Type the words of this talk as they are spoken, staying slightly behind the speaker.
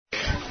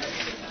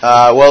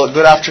Well,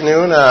 good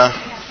afternoon.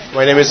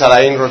 My name is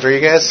Alain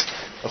Rodriguez.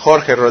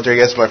 Jorge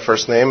Rodriguez is my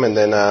first name, and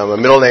then my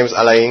middle name is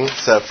Alain.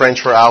 It's French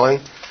for Alan.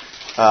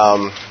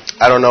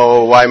 I don't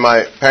know why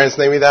my parents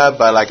named me that,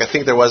 but I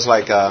think there was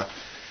a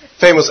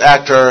famous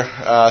actor,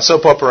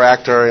 soap opera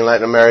actor in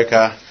Latin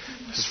America,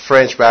 his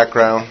French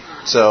background.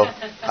 So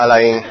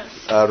Alain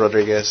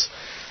Rodriguez.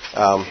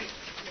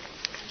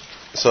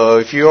 So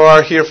if you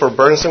are here for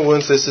burns and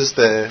wounds, this is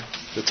the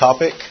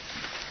topic.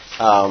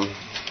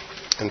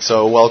 And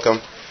so welcome.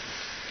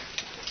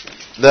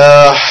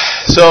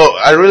 So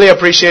I really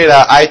appreciate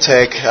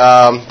iTech.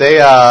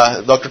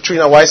 Dr.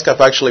 Trina Weisskopf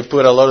actually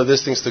put a lot of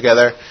these things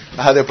together.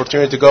 I had the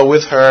opportunity to go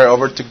with her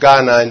over to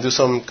Ghana and do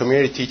some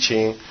community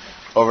teaching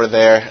over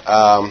there.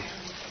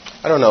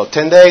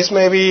 10 days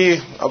maybe.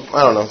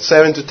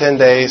 7 to 10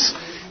 days,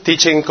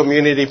 teaching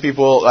community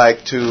people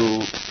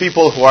to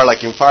people who are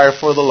in fire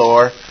for the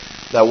Lord,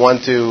 that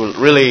want to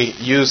really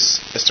use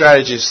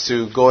strategies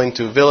to go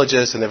into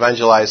villages and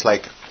evangelize.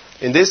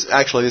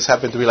 This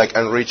happened to be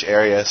unreached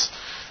areas.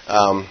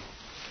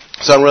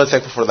 So I'm really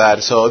thankful for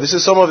that. So this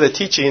is some of the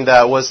teaching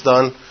that was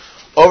done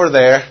over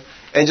there.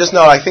 And just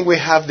know, I think we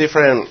have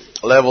different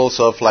levels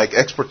of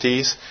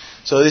expertise.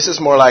 So this is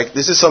more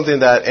this is something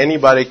that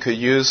anybody could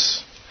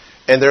use,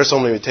 and there are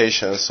some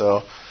limitations.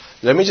 So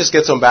let me just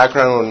get some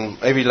background,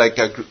 maybe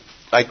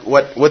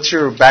what's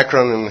your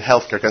background in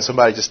healthcare? Can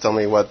somebody just tell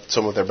me what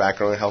some of their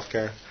background in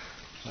healthcare?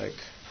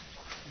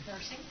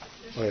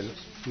 Nursing.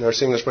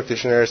 Nursing, nurse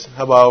practitioners.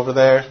 How about over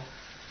there?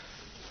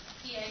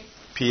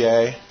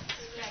 PA.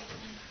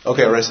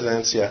 Okay,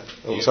 residents, yeah.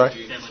 I'm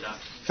sorry?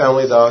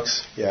 Family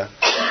docs, yeah.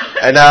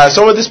 And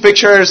some of these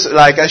pictures,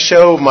 I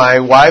show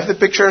my wife the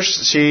pictures.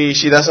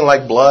 She doesn't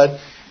like blood.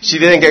 She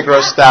didn't get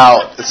grossed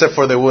out except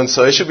for the wounds,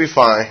 so it should be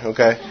fine,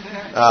 okay?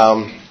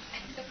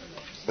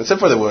 Except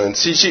for the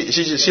wounds.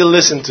 She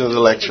listened to the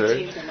lecture.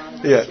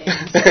 Yeah.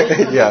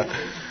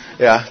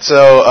 Yeah.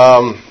 So,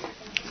 all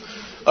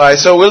right,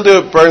 so we'll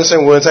do burns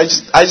and wounds. I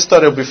just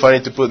thought it would be funny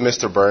to put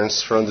Mr.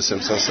 Burns from The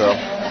Simpsons, so.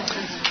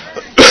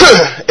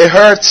 It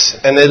hurts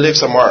and it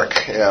leaves a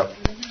mark, yeah.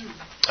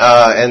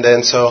 And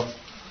then so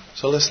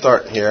let's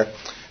start here.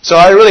 So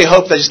I really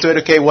hope that just to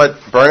educate what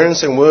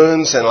burns and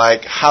wounds and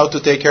how to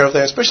take care of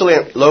them, especially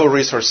in low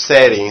resource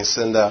settings.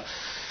 And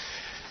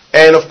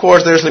of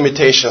course there's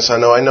limitations. I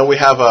know we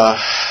have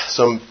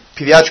some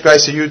pediatric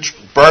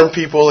ICU burn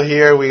people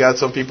here. We got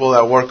some people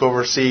that work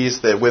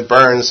overseas with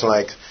burns,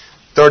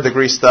 third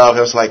degree stuff. I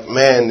was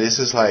man, this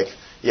is I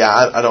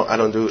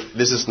don't do,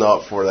 this is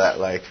not for that.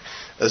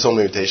 There's some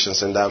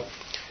limitations in that.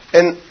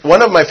 And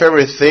one of my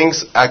favorite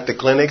things at the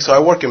clinic, so I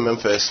work in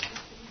Memphis,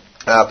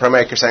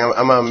 primary care setting.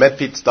 I'm a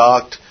MedPeds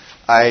doc.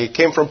 I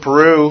came from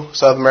Peru,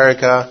 South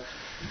America,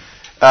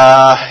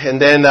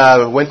 and then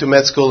went to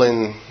med school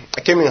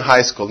I came in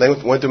high school,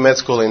 then went to med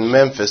school in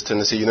Memphis,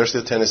 Tennessee, University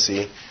of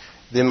Tennessee.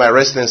 Did my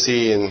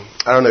residency in,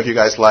 I don't know if you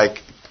guys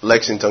like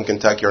Lexington,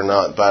 Kentucky or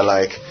not, but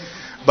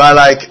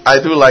I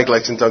do like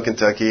Lexington,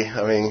 Kentucky.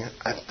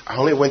 I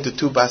only went to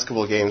 2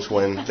 basketball games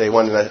when they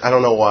won. I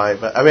don't know why,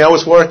 but I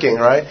was working,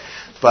 right?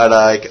 But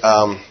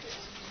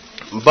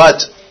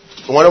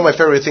one of my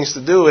favorite things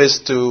to do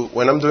is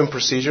when I'm doing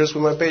procedures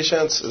with my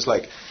patients, is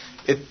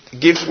it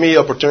gives me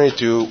opportunity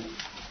to.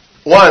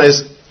 One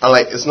is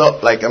it's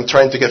not I'm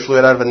trying to get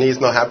fluid out of a knee. It's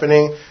not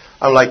happening.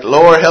 I'm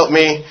Lord, help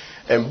me,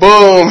 and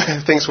boom,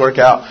 things work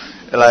out.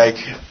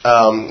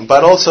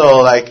 But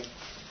also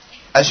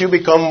as you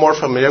become more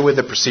familiar with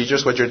the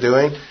procedures, what you're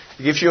doing,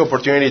 it gives you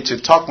opportunity to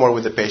talk more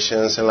with the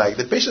patients. And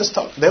the patients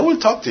they will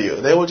talk to you.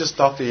 They will just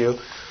talk to you.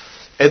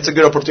 It's a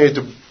good opportunity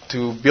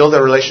to build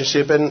a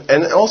relationship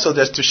and also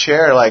just to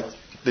share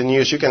the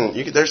news.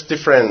 There's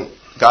different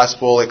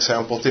gospel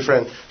examples,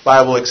 different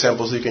Bible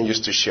examples you can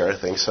use to share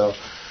things. So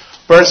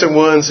burns and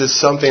wounds is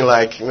something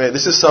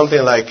this is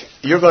something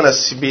you're going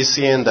to be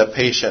seeing the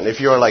patient. If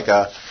you're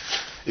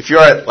if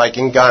you're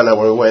in Ghana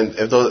where we went,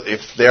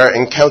 if they're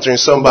encountering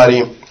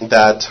somebody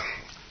that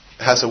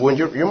has a wound,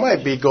 you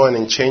might be going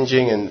and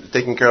changing and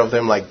taking care of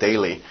them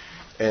daily.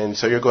 And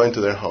so you're going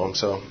to their home.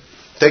 So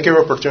take your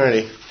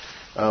opportunity.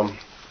 All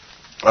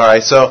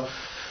right, so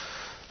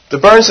the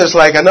burns is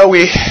I know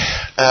we,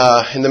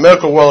 in the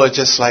medical world, it's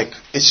just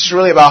it's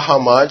really about how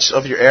much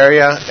of your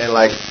area and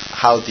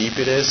how deep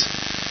it is.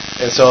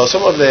 And so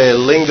some of the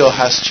lingo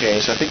has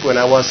changed. I think when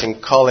I was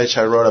in college,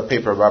 I wrote a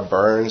paper about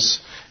burns.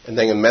 And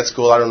then in med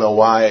school, I don't know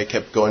why I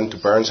kept going to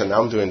burns, and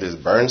now I'm doing this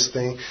burns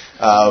thing.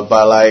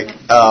 But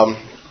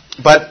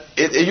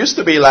it used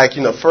to be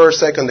first,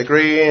 second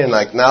degree, and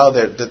now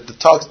the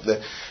talks,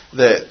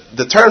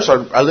 the terms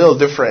are a little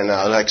different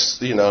now.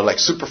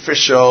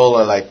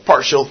 Superficial or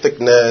partial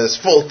thickness,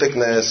 full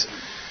thickness.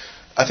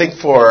 I think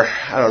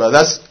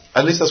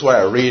that's what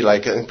I read.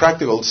 In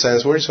practical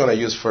sense, we're just going to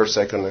use first,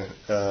 second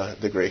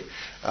degree,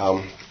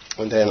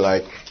 and then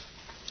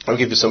I'll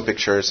give you some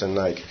pictures and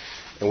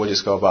we'll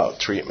just go about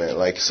treatment.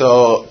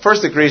 So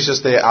first degree is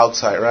just the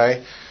outside,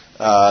 right?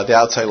 The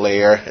outside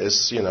layer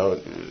is,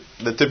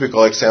 the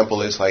typical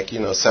example is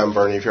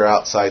sunburn. If you're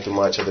outside too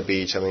much at the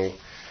beach,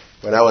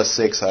 When I was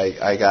 6,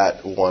 I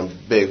got one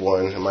big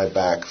one in my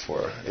back.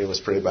 It was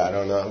pretty bad. I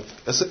don't know.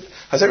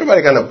 Has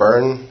everybody gotten a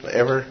burn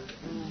ever?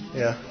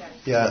 Yeah.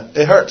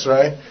 It hurts,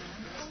 right?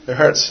 It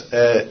hurts.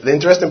 The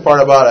interesting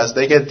part about it, as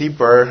they get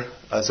deeper,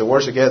 as the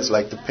worse it gets,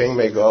 like the pain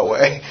may go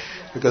away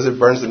because it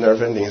burns the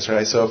nerve endings,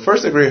 right? So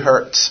first degree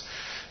hurts.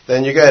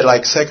 Then you get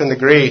like second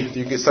degree,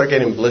 you can start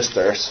getting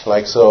blisters.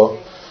 Like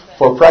so,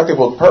 for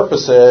practical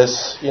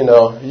purposes, you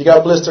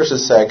got blisters at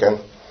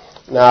second.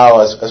 Now,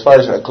 as far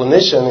as a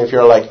clinician, if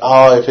you're like,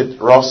 if it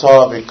roughs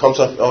up, it comes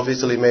off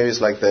obviously, maybe it's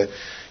like the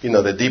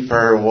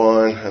deeper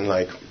one,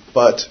 and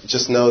but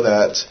just know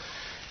that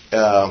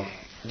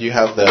you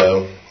have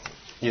the,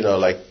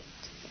 like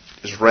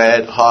it's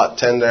red, hot,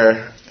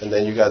 tender, and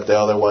then you got the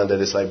other one that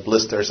is like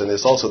blisters, and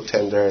it's also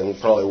tender and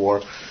probably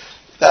warm.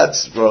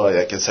 That's probably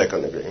like a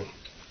second degree.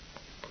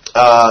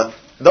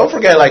 Don't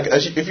forget,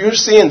 if you're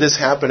seeing this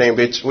happening,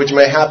 which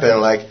may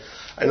happen,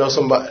 I know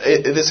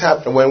this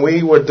happened when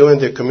we were doing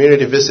the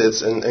community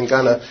visits in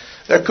Ghana.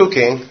 They're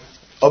cooking,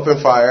 open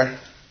fire,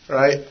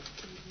 right?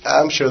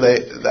 I'm sure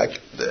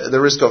the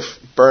risk of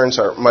burns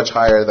are much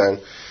higher than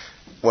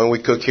when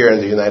we cook here in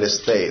the United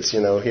States. Here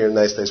in the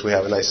United States we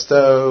have a nice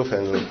stove,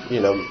 and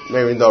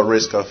maybe no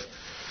risk of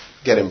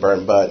getting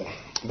burned.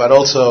 But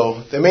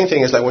also the main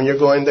thing is when you're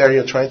going there,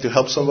 you're trying to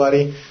help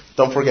somebody.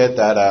 Don't forget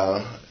that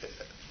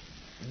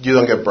you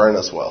don't get burned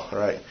as well,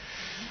 right?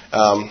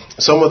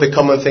 Some of the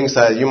common things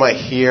that you might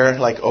hear,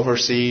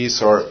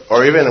 overseas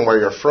or even where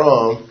you're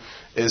from,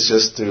 is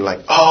just to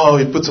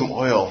you put some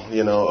oil,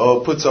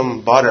 put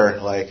some butter.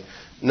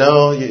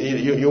 No,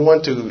 you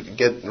want to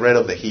get rid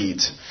of the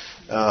heat.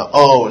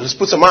 Let's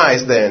put some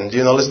ice then.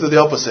 Let's do the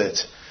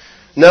opposite.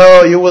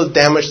 No, you will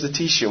damage the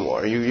tissue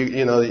more.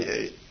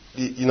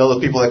 The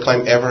people that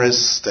climb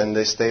Everest and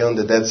they stay on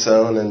the dead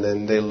zone and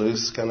then they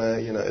lose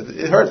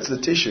it hurts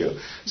the tissue.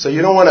 So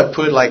you don't want to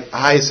put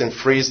ice and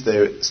freeze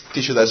the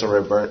tissue that's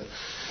already burnt.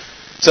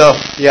 So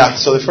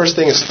the first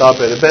thing is stop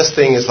it. The best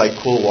thing is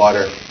cool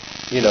water.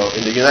 In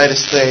the United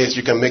States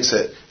you can mix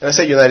it. And I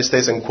say United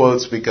States in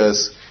quotes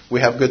because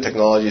we have good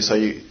technology. So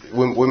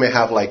we may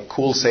have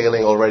cool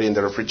saline already in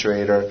the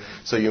refrigerator.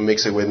 So you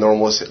mix it with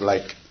normal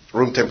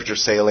room temperature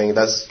saline.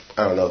 That's,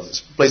 I don't know,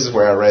 places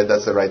where I read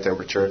that's the right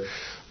temperature.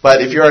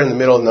 But if you're in the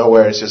middle of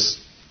nowhere, it's just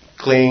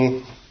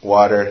clean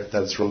water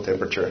that's room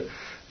temperature.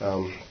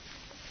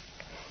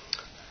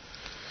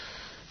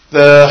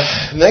 The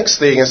next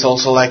thing is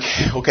also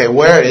okay,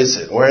 where is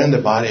it? Where in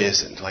the body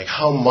is it?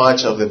 How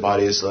much of the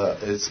body is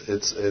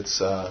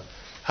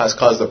has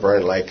caused the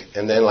burn?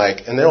 And then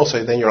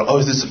you're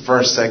is this the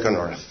first, second,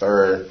 or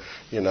third,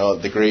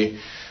 degree?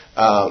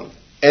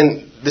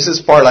 And this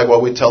is part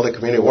what we tell the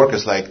community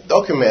workers,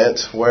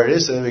 document where it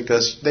is,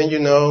 because then you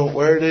know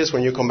where it is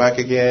when you come back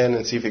again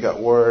and see if it got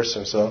worse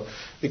and so.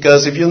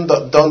 Because if you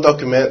don't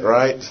document,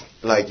 right,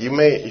 you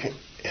may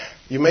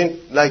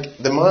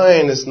the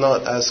mind is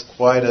not as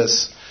quite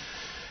as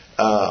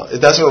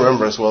it doesn't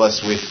remember as well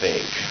as we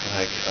think.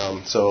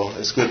 So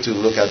it's good to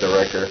look at the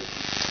record.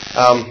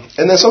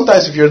 And then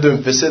sometimes if you're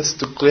doing visits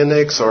to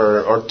clinics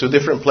or to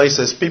different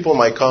places, people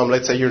might come.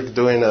 Let's say you're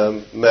doing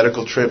a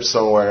medical trip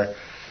somewhere.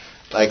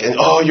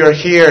 You're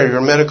here,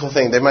 your medical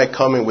thing. They might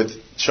come in with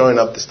showing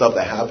up the stuff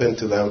that happened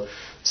to them.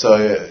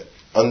 So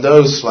on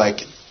those,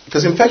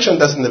 because infection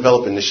doesn't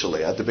develop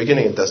initially. At the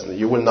beginning, it doesn't.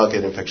 You will not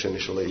get infection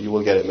initially. You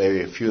will get it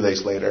maybe a few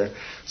days later,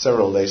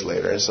 several days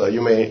later. So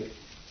you may,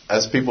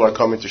 as people are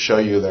coming to show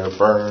you their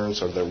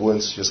burns or their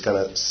wounds, just kind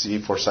of see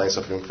for signs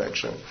of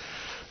infection.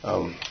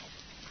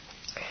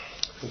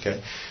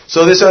 Okay.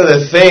 So these are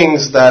the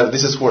things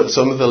this is where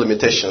some of the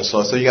limitations.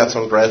 So you got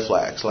some red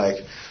flags,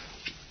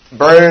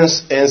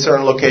 burns in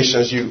certain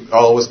locations, you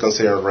always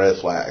consider red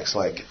flags.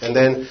 And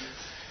then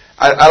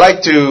I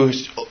like to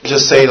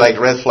just say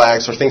red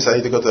flags or things I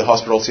need to go to the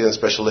hospital, see a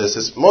specialist.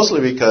 It's mostly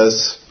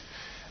because,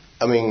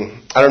 I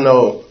don't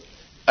know,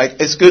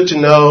 it's good to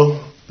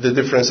know the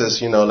differences,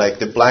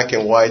 the black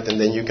and white, and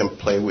then you can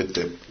play with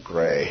the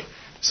gray.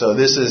 So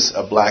this is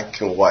a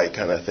black and white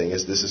kind of thing.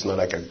 This is not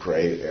a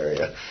gray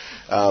area.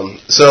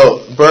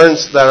 So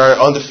burns that are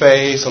on the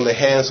face, on the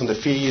hands, on the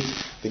feet,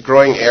 the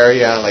growing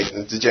area,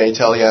 the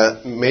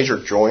genitalia, major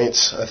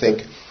joints, I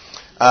think.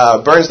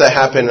 Burns that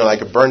happen in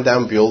a burned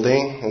down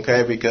building,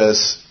 okay,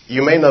 because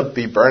you may not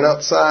be burned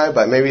outside,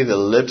 but maybe the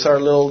lips are a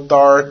little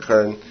dark,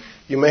 or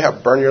you may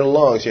have burned your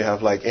lungs. You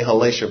have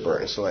inhalation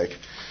burns,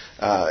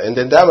 and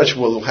then damage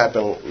will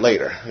happen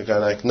later,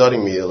 not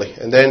immediately.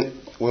 And then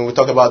when we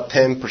talk about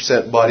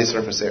 10% body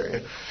surface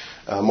area,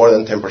 more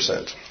than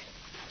 10%.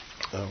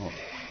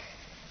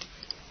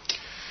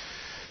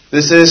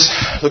 This is,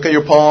 look at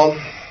your palm,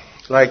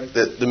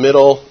 the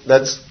middle,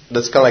 that's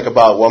kind of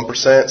about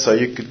 1%, so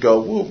you could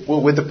go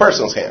with the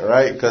person's hand,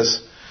 right?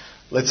 Because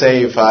let's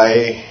say if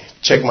I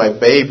check my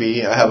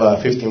baby, I have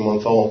a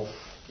 15-month-old,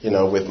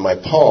 with my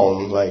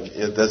palm,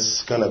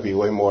 that's going to be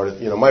way more,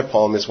 my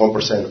palm is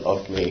 1%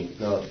 of me,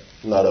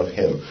 not of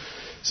him.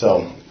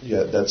 So,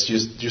 that's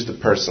just the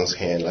person's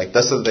hand.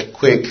 That's the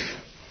quick,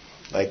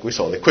 we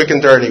saw, the quick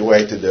and dirty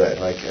way to do it.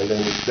 And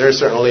then there's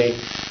certainly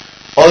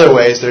other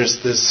ways,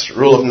 there's this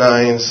rule of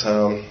nines.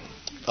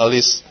 At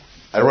least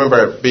I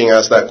remember being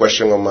asked that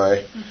question on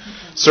my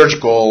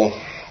surgical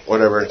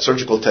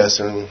test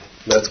in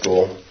med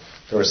school.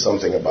 There was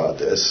something about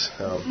this.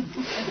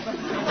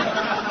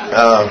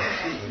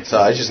 So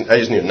I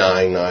just knew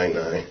 9, 9,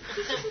 9.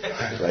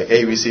 Like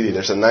A, B, C, D.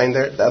 There's a 9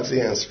 there. That's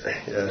the answer.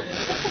 Yeah.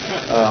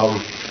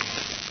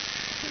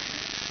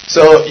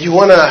 So you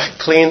want to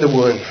clean the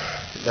wound.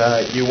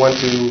 You want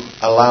to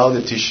allow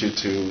the tissue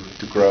to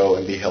grow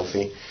and be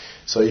healthy.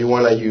 So you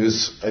want to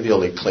use,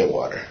 ideally, clean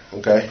water.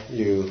 Okay?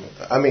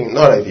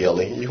 Not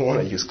ideally. You want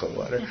to use clean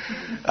water.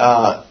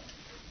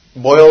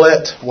 Boil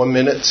it 1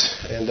 minute,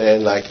 and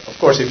then, of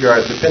course, if you're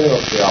depending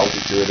on the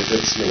altitude, if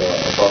it's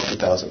above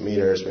 2,000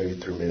 meters, maybe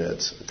 3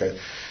 minutes. Okay,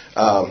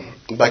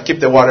 but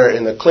keep the water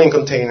in a clean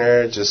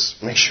container.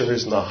 Just make sure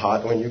it's not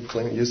hot when you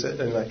use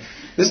it. And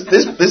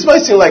this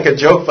might seem like a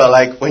joke,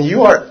 but when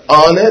you are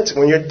on it,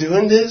 when you're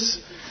doing this,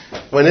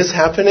 when it's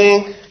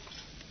happening,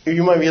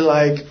 you might be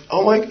like,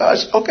 oh my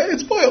gosh, okay,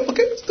 it's boiled.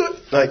 Okay, let's do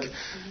it.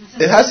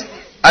 It has.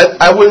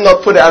 I will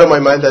not put it out of my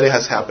mind that it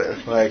has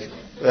happened.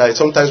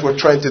 Sometimes we're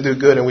trying to do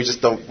good and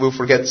we'll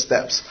forget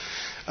steps.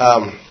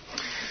 And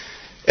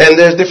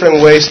there's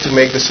different ways to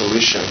make the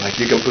solution.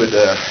 You can put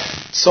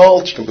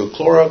salt, you can put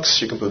Clorox,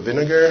 you can put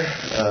vinegar.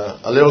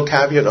 A little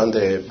caveat on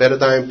the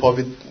betadine,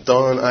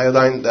 povidone,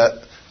 iodine,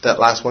 that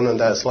last one on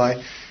that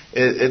slide.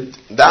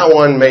 That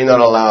one may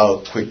not allow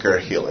quicker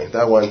healing.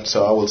 That one,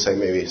 so I will say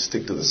maybe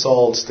stick to the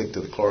salt, stick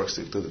to the Clorox,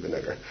 stick to the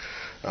vinegar.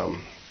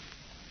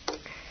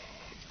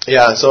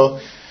 So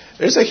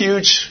there's a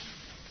huge...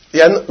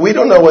 Yeah, we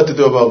don't know what to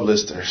do about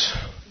blisters.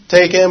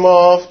 Take him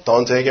off,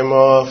 don't take him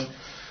off.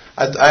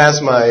 I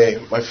asked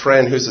my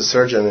friend who's a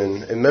surgeon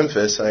in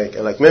Memphis.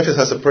 Memphis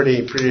has a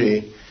pretty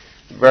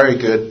very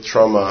good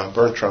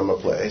burn trauma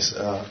place.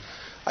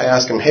 I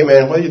asked him, hey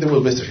man, what do you do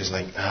with blisters? He's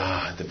like,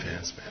 it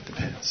depends, man,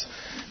 depends.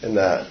 And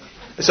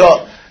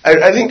so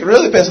I think it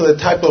really depends on the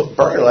type of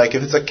burn.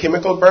 If it's a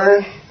chemical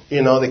burn,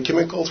 the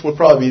chemicals will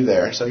probably be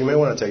there, so you may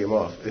want to take them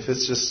off. If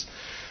it's just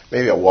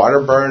maybe a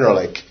water burn or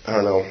I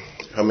don't know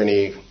how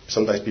many.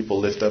 Sometimes people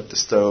lift up the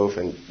stove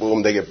and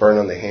boom, they get burned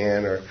on the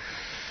hand. Or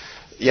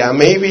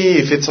maybe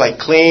if it's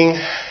clean,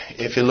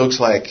 if it looks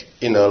like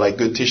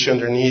good tissue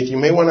underneath, you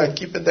may want to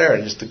keep it there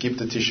just to keep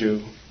the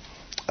tissue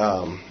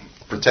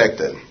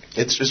protected.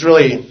 It's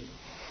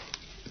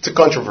a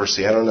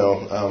controversy. I don't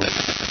know.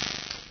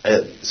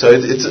 So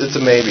it's a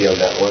maybe on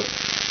that one.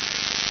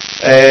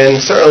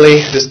 And certainly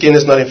the skin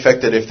is not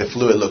infected if the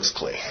fluid looks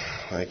clean.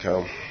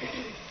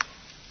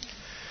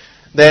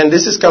 Then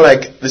this is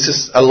this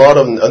is a lot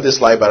on this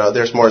slide, but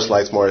there's more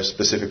slides more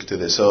specific to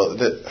this. So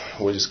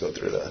we'll just go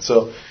through that.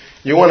 So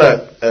you want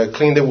to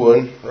clean the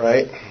wound,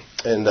 right,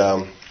 and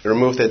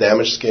remove the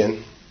damaged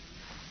skin.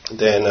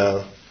 Then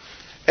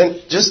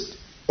and just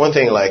one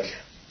thing,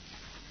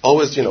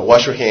 always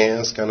wash your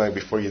hands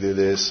before you do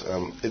this.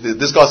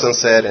 This goes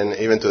unsaid, and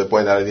even to the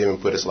point that I didn't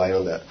even put a slide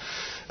on that.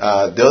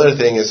 The other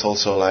thing is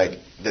also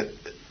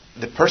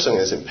the person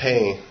is in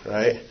pain,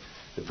 right?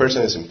 The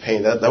person is in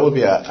pain. That would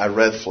be a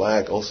red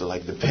flag also,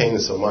 the pain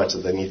is so much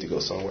that they need to go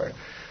somewhere.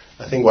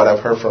 I think what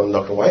I've heard from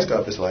Dr.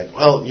 Weisskopf is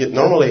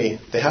normally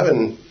they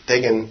haven't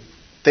taken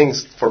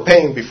things for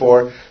pain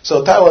before,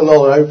 so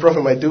Tylenol and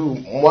ibuprofen might do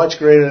much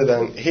greater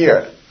than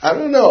here. I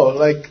don't know,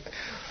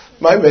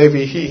 my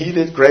baby, he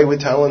did great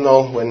with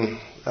Tylenol when,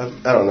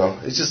 I don't know,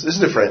 it's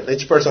different.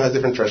 Each person has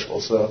different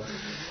thresholds, so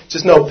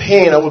just no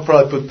pain. I would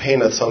probably put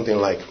pain at something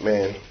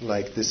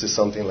this is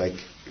something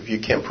if you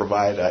can't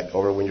provide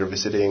over when you're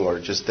visiting or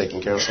just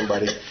taking care of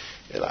somebody,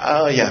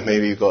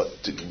 maybe you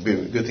be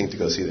a good thing to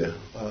go see the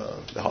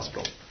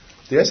hospital.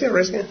 Did I say a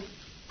raise hand?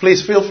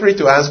 Please feel free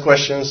to ask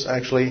questions.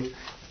 Actually,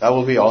 that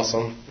will be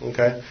awesome.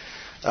 Okay.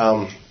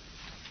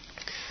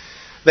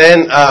 Then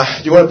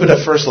you want to put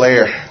a first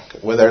layer,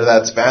 whether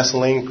that's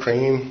Vaseline,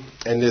 cream,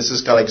 and this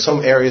is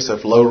some areas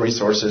of low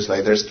resources.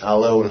 There's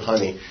aloe and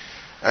honey.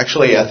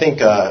 Actually, I think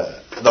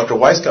Dr.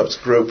 Weisskopf's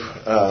group.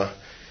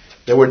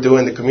 They were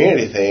doing the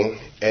community thing,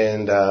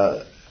 and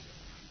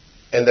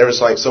there was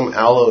some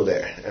aloe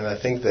there, and I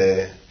think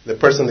the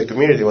person in the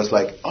community was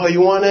like, "Oh,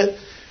 you want it?"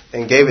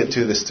 and gave it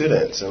to the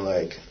students, and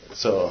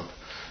so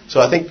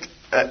I think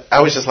I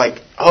was just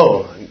like,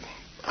 "Oh,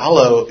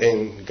 aloe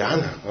in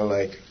Ghana."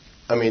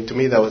 To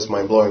me that was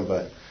mind blowing,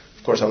 but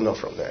of course I'm not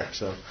from there.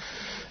 So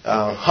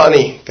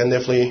honey can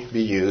definitely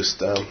be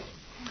used. I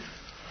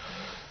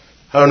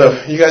don't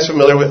know. You guys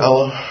familiar with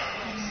aloe?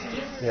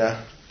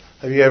 Yeah.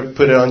 Have you ever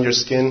put it on your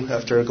skin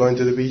after going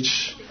to the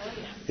beach?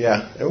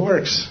 Yeah, it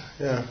works.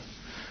 Yeah.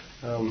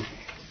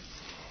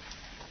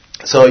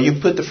 So you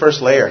put the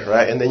first layer,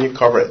 right, and then you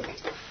cover it.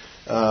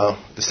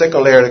 The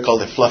second layer they call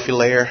the fluffy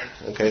layer.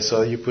 Okay,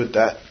 so you put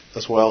that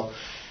as well,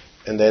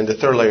 and then the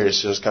third layer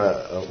is just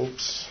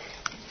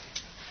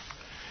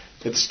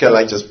it's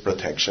just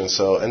protection.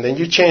 So and then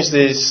you change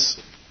this.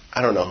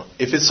 I don't know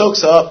if it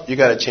soaks up, you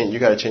gotta change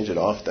it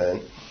off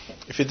then.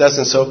 If it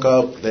doesn't soak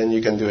up, then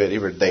you can do it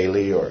either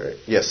daily or,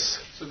 yes.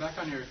 So back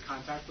on your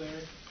contact layer,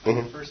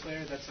 the first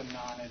layer, that's a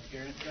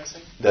non-adherent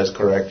dressing? That's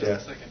correct, yeah.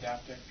 It's like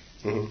Adaptic.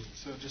 Mm-hmm.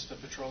 So just a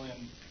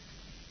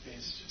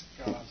petroleum-based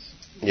gauze.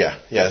 Yeah,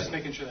 yeah. Just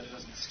making sure that it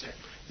doesn't stick.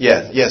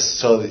 Yeah, yes.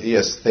 So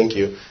yes, thank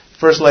you.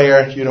 First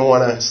layer, you don't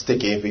want to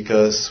stick it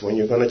because when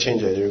you're going to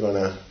change it, you're going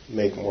to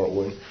make more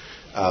wound.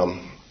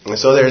 And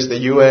so there's the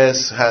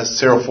U.S. has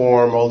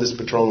Seroform, all these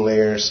petroleum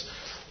layers.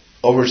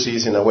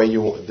 Overseas, in a way,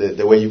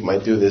 the way you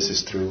might do this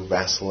is through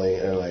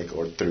Vaseline,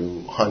 or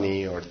through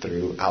honey, or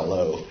through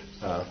aloe,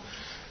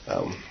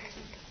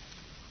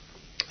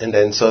 and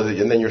then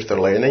your third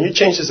layer, and then you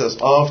change this as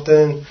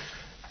often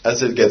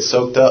as it gets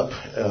soaked up,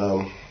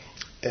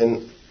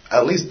 and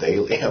at least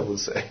daily, I would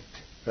say.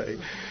 Right?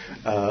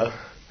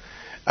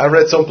 I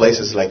read some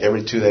places like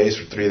every 2 days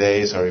or 3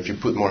 days, or if you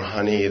put more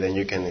honey, then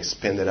you can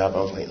spin it up.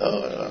 I was like,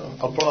 no,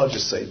 I'll probably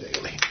just say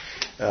daily.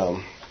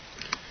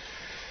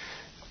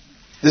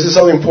 This is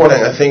something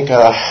important. I think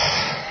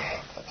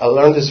I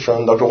learned this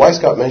from Dr.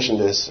 Weisskopf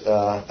mentioned this.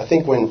 I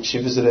think when she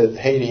visited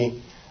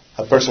Haiti,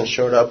 a person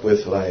showed up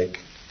with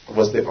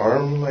was the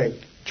arm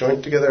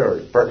joined together or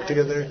burnt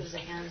together? It was the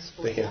hands.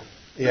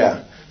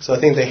 Yeah. So I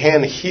think the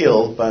hand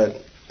healed, but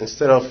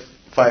instead of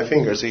 5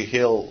 fingers, he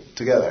healed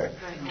together.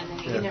 Right, and then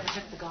he never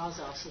took the gauze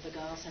off, so the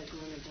gauze had glue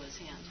into his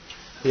hand.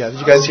 Yeah, did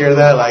you guys hear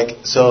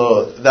that?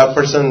 So that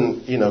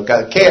person,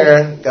 got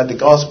care, got the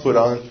gauze put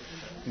on,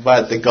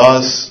 but the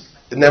gauze,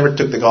 it never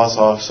took the gauze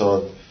off,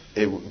 so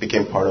it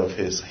became part of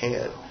his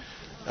hand.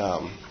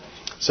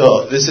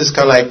 So this is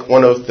kind of like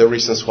one of the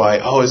reasons why,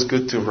 it's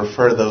good to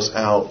refer those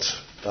out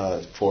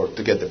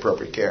to get the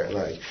appropriate care.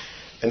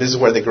 And this is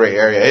where the gray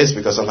area is,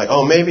 because I'm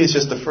maybe it's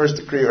just the first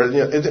degree, or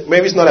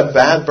maybe it's not a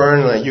bad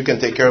burn, you can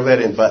take care of it.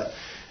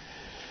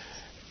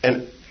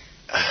 And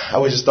I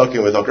was just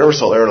talking with Dr.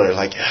 Eversole earlier,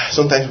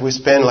 sometimes we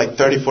spend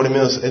 30, 40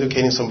 minutes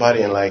educating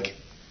somebody, and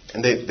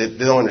they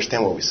don't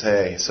understand what we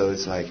say. So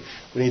it's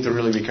we need to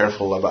really be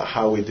careful about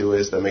how we do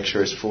this to make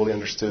sure it's fully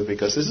understood,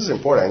 because this is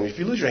important. If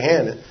you lose your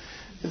hand,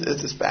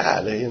 it's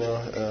bad,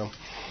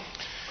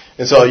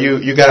 And so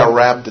you got to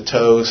wrap the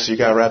toes, you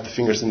got to wrap the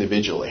fingers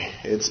individually.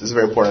 It's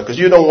very important, because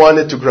you don't want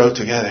it to grow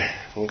together,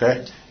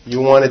 okay?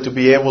 You want it to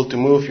be able to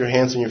move your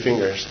hands and your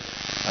fingers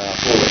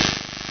fully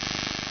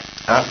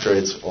after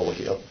it's all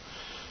healed.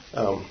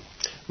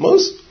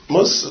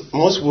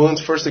 Most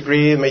wounds, first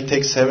degree, may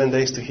take 7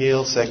 days to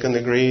heal. Second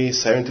degree,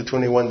 7 to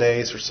 21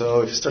 days or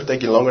so. If you start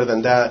taking longer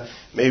than that,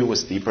 maybe it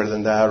was deeper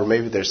than that, or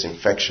maybe there's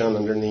infection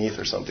underneath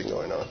or something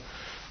going on.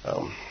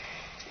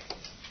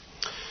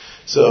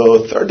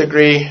 So third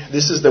degree,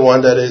 this is the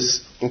one that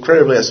is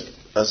incredibly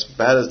as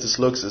bad as this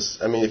looks.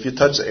 If you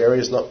touch the area,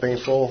 it's not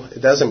painful.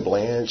 It doesn't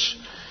blanch.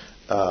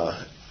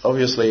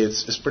 Obviously,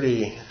 it's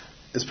pretty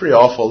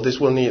awful. This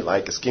will need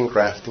skin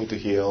grafting to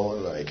heal,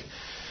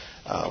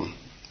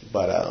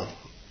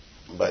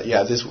 But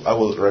yeah, this I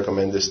would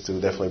recommend this to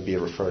definitely be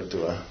referred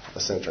to a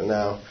center.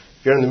 Now,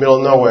 if you're in the middle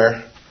of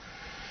nowhere,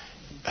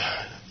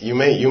 you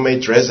may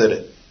dress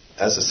it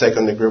as a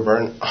second degree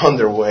burn on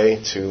their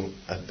way to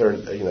a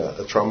third,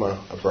 a trauma,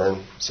 a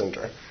burn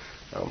center.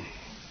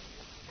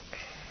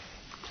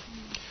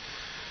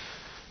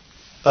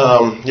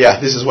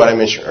 This is what I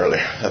mentioned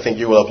earlier. I think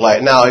you will apply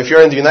it. Now, if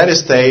you're in the United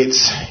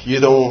States, a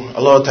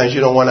lot of times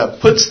you don't want to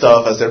put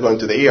stuff as they're going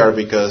to the ER,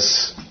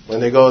 because when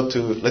they go to,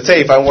 let's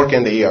say if I'm working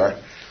in the ER,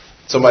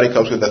 somebody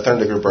comes with a third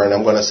degree burn,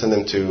 I'm going to send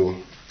them to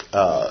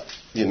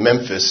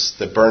Memphis,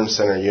 the burn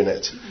center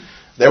unit.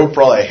 They would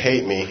probably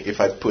hate me if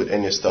I put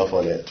any stuff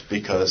on it,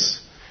 because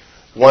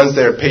once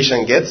their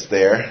patient gets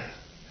there,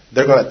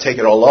 they're going to take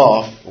it all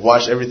off,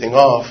 wash everything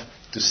off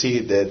to see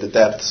the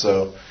depth.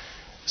 So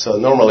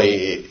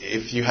normally,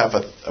 if you have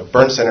a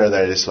burn center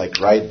that is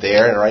right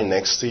there and right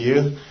next to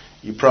you,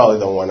 you probably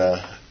don't want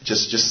to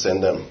just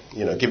send them.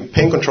 Give them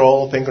pain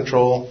control,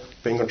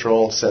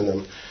 send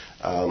them.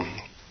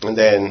 And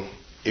then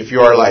if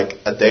you are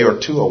a day or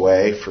two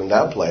away from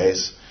that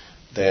place,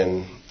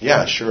 then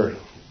yeah, sure,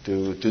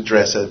 do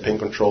dress it, pain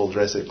control,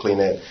 dress it, clean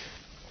it,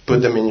 put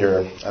them in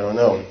your,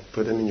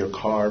 put them in your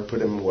car, put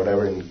them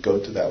whatever, and go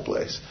to that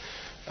place.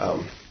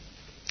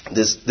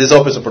 This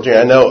opens opportunity.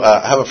 I know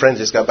I have a friend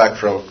just got back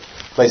from a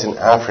place in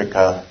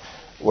Africa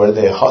where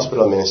the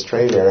hospital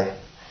administrator,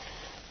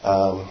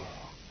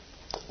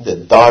 the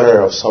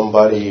daughter of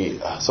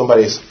somebody's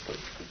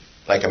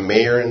like a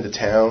mayor in the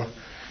town,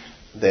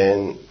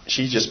 then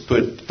she just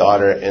put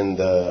daughter in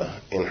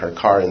her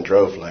car and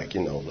drove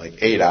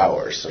 8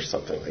 hours or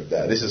something like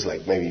that. This is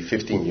maybe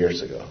 15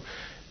 years ago.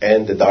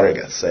 And the daughter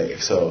got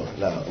saved. So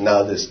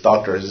now this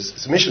doctor is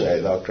a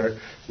missionary doctor.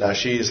 Now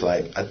she is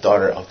a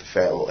daughter of the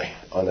family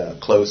on a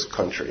close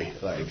country.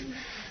 I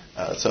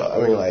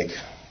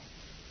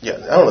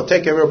don't know,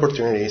 take every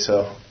opportunity.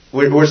 So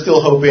we're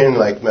still hoping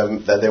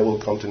that they will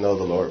come to know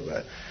the Lord.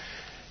 But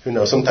who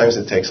knows? Sometimes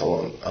it takes a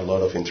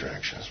lot of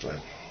interactions.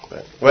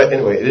 But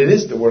anyway, it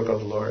is the work of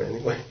the Lord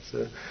anyway.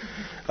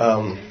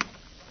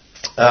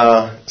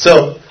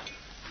 So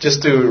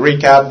just to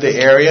recap the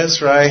areas,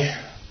 right?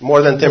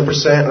 More than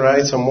 10%,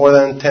 right? So more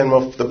than 10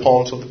 of the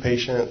palms of the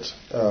patient.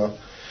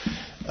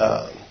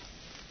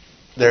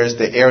 there's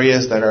the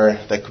areas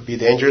that could be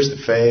dangerous: the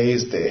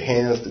face, the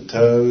hands, the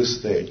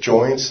toes, the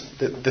joints.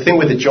 The thing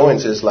with the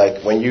joints is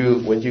like when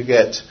you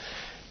get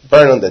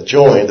burn on the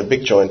joint, the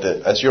big joint,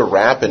 as you're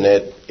wrapping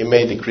it, it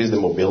may decrease the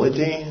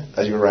mobility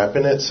as you're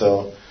wrapping it.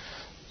 So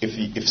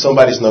if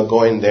somebody's not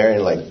going there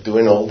and like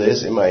doing all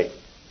this, it might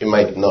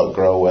not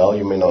grow well.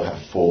 You may not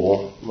have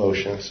full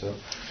motion. So,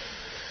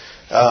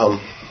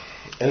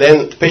 and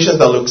then patients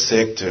that look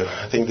sick too.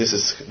 I think this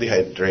is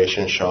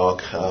dehydration,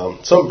 shock.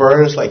 Some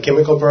burns, like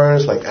chemical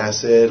burns, like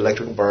acid,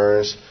 electrical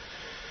burns,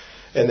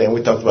 and then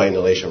we talked about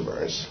inhalation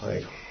burns.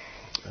 Like,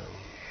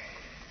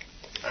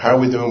 how are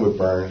we doing with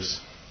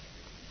burns?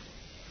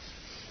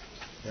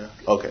 Yeah.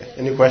 Okay.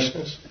 Any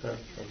questions?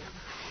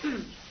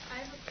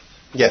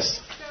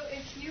 Yes. So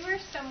if you were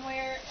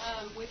somewhere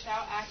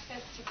without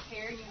access to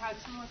care and you had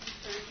someone with a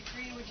third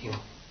degree, would you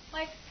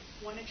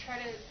want to try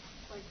to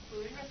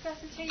fluid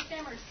resuscitate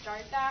them or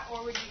start that,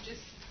 or would you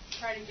just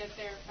try to get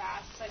there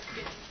fast, get to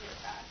here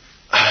fast?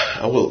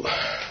 I will.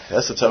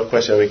 That's a tough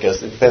question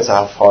because it depends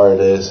how far it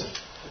is.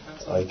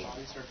 Depends on the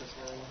body surface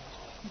area.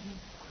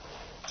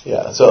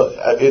 Yeah.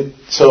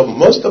 So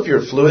most of your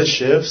fluid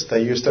shifts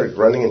that you start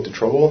running into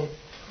trouble,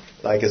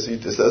 that's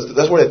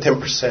where the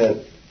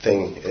 10%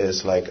 thing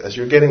is. Like as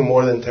you're getting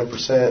more than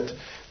 10%,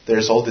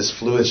 there's all these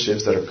fluid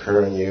shifts that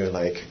occur in you,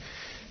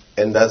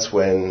 and that's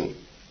when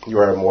you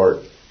are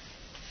more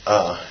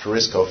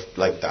risk of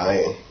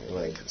dying.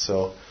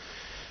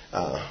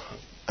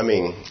 I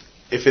mean,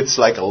 if it's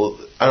I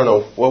don't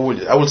know,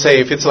 I would say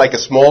if it's like a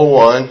small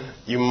one,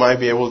 you might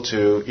be able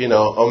to,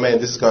 oh man,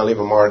 this is going to leave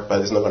a mark,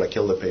 but it's not going to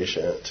kill the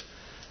patient.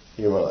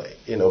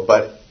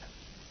 But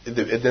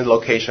the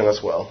location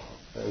as well.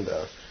 And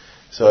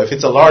so if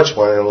it's a large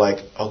one, I'm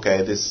like,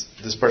 okay, this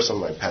person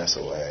might pass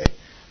away.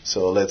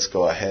 So let's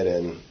go ahead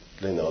and,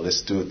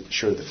 let's do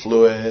sure the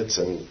fluids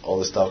and all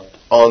the stuff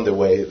on the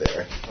way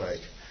there.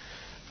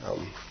 Our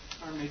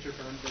major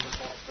burn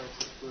protocol starts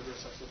with fluid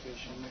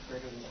resuscitation at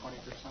greater than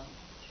 20%.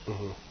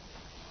 Mm-hmm.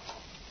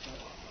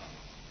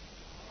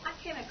 I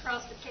came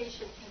across a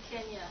patient in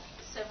Kenya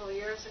several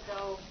years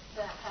ago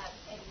that had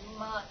a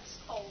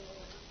months-old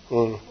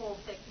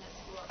full-thickness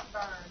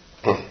burn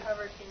that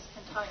covered his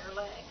entire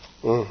leg.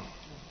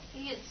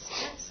 He had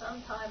spent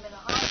some time in a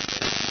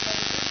hospital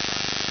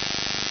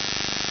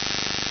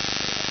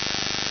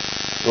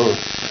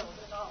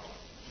at all.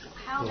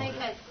 How they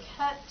had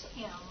kept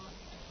him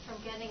from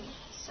getting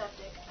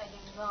septic, I do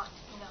not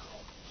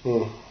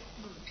know.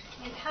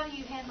 And how do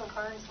you handle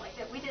burns like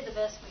that? We did the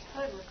best we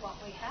could with what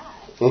we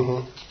had.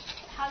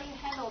 How do you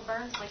handle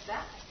burns like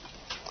that?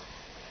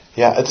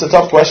 Yeah, it's a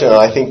tough question.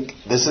 I think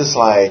this is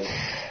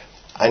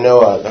I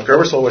know Dr.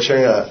 Ebersol was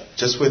sharing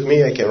just with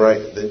me. I can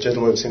write the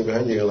gentleman sitting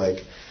behind you.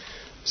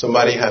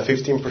 Somebody had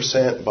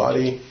 15%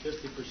 body,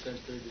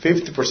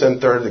 50%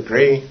 third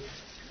degree,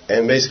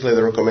 and basically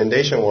the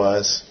recommendation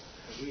was.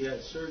 We had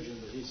a surgeon,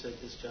 but he said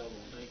this child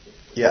won't make it.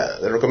 Yeah,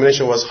 the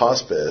recommendation was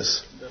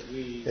hospice. But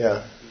we did,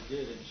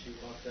 and she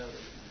walked out 8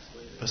 months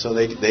later. So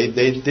they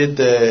did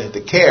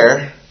the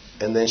care,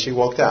 and then she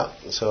walked out.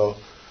 So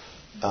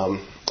I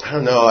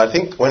don't know. I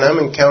think when I'm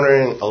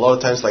encountering a lot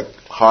of times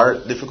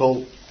hard,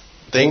 difficult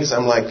things,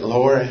 I'm like,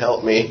 Lord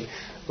help me,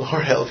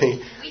 Lord help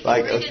me. We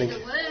treated the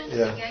wound,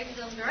 and we gave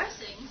them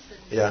dressings.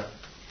 And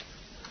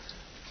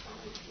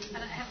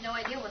I have no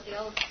idea what the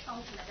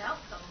ultimate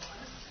outcome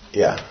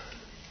was.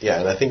 Yeah,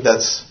 and I think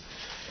that's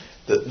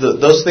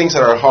those things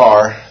that are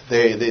hard.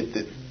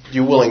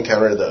 You will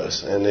encounter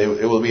those, and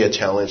it will be a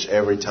challenge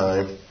every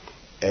time.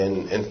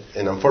 And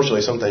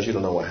unfortunately, sometimes you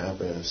don't know what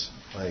happens.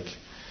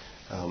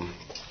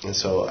 And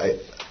so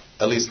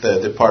at least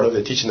the part of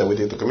the teaching that we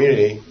do to the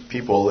community,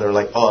 people, they're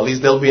like, oh, at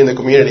least they'll be in the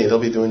community, they'll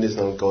be doing this, and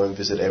they'll go and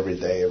visit every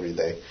day.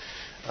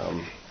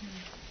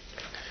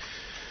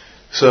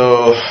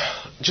 So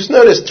just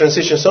notice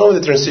transition. Some of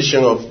the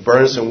transition of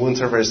burns and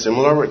wounds are very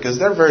similar because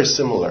they're very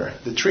similar.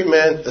 The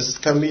treatment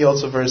can be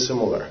also very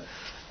similar.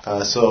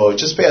 So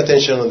just pay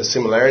attention on the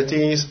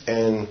similarities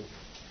and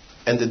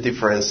the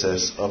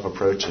differences of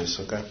approaches.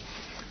 Okay.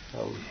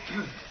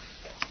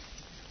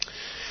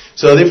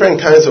 So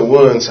different kinds of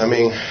wounds. I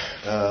mean,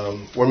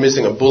 we're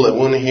missing a bullet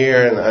wound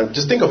here, and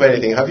just think of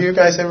anything. Have you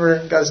guys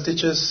ever got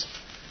stitches?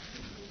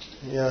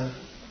 Yeah.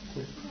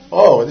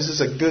 Oh, this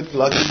is a good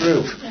lucky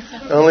group.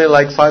 Only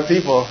 5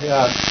 people.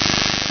 Yeah.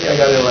 I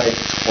got it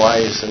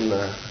twice, and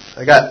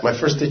my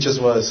first stitches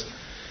was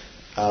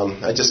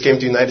I just came to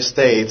the United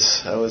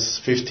States. I was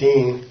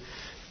 15,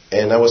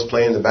 and I was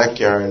playing in the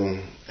backyard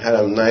and had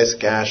a nice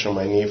gash on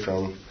my knee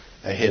from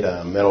I hit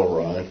a metal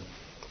rod.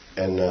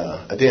 And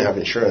I didn't have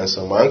insurance,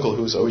 so my uncle,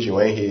 who's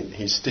OGYN,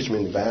 he stitched me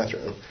in the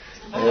bathroom,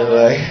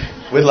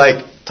 and with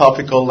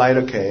topical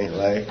lidocaine.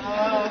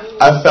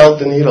 I felt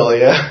the needle,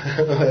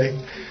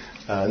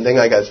 and then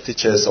I got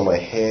stitches on my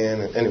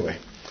hand. Anyway,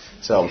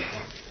 so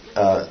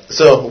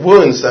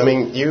wounds. I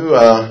mean,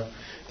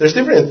 there's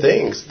different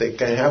things that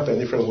can happen,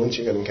 different wounds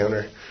you can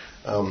encounter.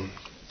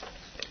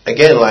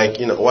 Again,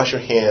 wash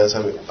your hands.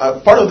 I mean,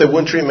 part of the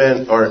wound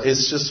treatment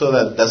is just so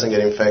that it doesn't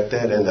get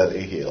infected and that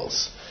it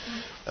heals.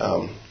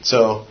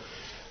 So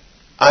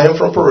I am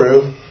from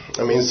Peru.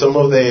 I mean, some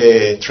of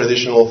the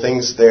traditional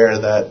things there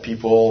that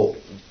people,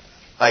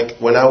 like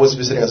when I was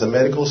visiting as a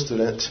medical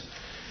student,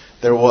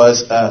 there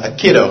was a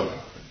kiddo,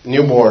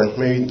 newborn,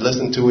 maybe less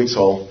than 2 weeks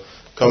old,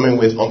 coming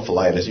with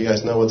omphalitis. You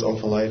guys know what's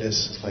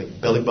omphalitis? It's like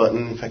belly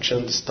button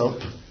infection,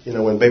 stump. You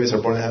know, when babies are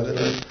born, they have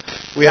that.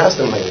 We asked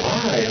them, like,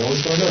 why?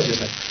 What's going on?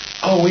 He's like,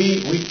 oh,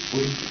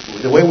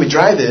 the way we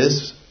dry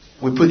this,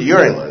 we put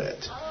urine on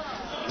it.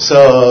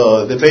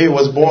 So the baby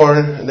was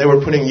born, and they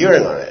were putting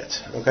urine on it.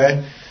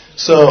 Okay?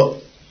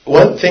 So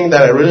one thing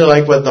that I really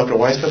like what Dr.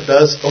 Weisskopf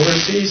does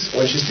overseas,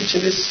 when she's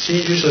teaching this,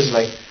 she usually is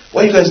like,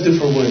 what do you guys do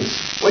for wounds?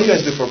 What do you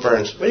guys do for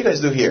burns? What do you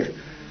guys do here?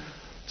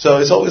 So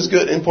it's always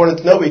good, important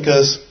to know,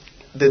 because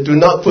they do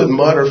not put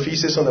mud or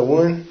feces on the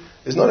wound.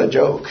 It's not a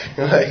joke.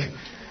 Like,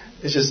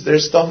 it's just,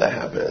 there's stuff that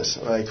happens.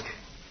 Like,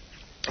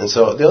 and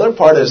so the other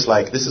part is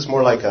like, this is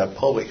more like a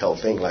public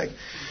health thing, like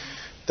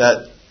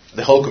that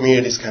the whole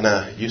community is kind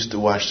of used to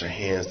wash their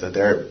hands, that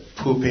they're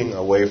pooping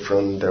away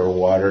from their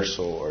water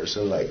source,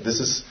 and like this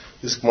is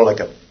more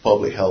like a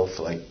public health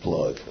like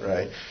plug,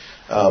 right?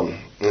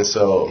 And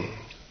so,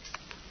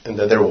 and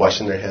that they're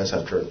washing their hands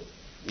after,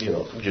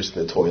 using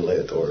the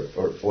toilet or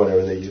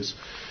whatever they use.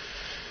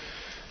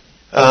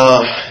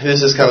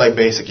 This is kind of like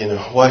basic,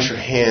 wash your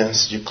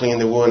hands, you clean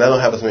the wound. I don't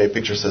have as many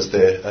pictures as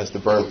the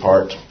burn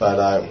part,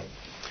 but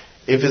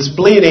if it's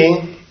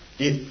bleeding,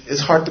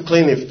 it's hard to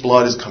clean if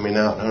blood is coming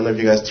out. I don't know if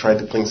you guys tried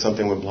to clean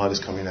something when blood is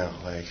coming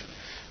out, like,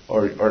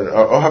 or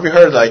have you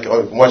heard, like,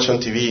 or watch on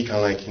TV, kind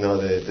of like,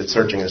 the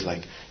surgeon is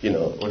like,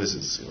 what is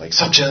this, like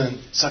suction,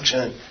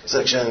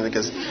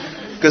 because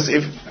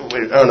if,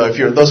 I don't know, if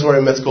you're those who are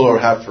in med school or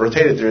have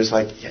rotated there, it's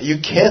like, you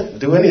can't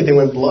do anything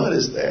when blood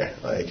is there,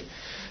 like,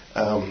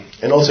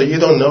 and also you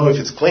don't know if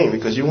it's clean,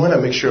 because you want to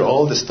make sure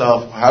all the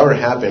stuff, however it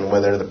happened,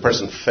 whether the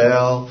person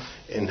fell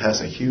and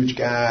has a huge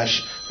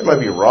gash, there might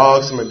be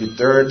rocks, there might be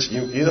dirt,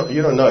 you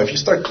don't know. If you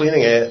start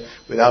cleaning it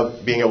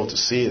without being able to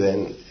see,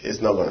 then it's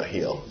not going to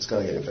heal. It's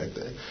going to get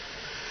infected.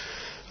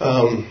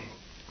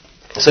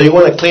 So you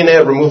want to clean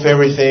it, remove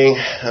everything,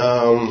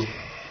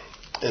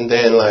 and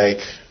then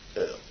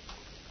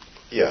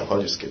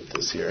I'll just skip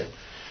this here.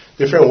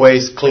 Different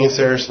ways,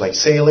 cleansers like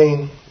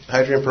saline,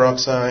 hydrogen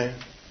peroxide.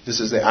 This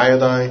is the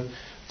iodine.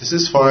 This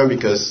is fine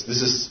because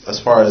this is as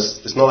far as,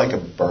 it's not like a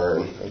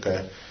burn,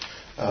 okay?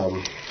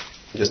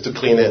 Just to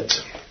clean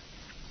it.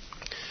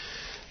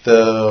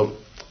 I'll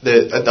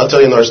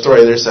tell you another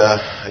story. There's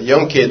a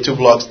young kid 2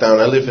 blocks down.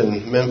 I live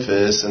in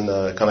Memphis, in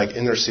the kind of like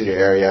inner city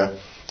area.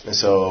 And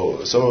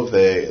so some of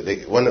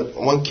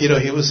one kiddo,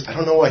 I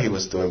don't know what he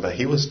was doing, but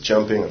he was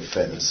jumping a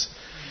fence.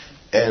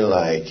 And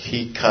like,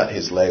 he cut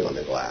his leg on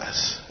the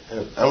glass.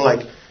 And I'm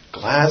like,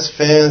 glass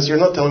fence? You're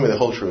not telling me the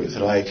whole truth.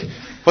 Like,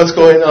 what's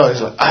going on?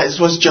 He's like, I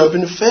was jumping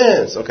the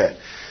fence. Okay.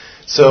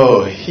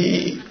 So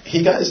he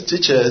got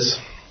stitches.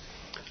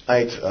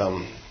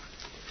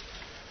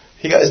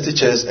 He got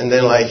stitches, and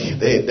then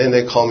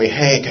they call me,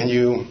 hey, can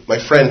you, my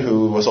friend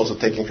who was also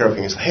taking care of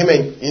him, he's like, hey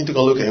man, you need to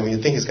go look at him, you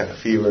think he's got a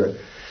fever,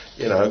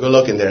 I go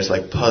look, and there's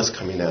like pus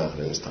coming out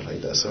and stuff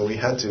like that. So we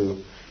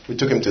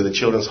took him to the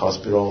children's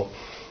hospital.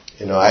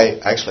 I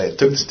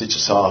took the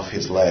stitches off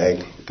his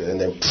leg, and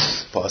then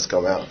pus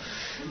come out.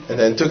 And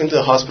then took him to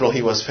the hospital.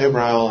 He was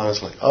febrile. I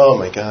was like, oh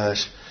my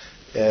gosh.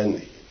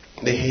 And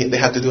they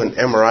had to do an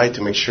MRI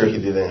to make sure he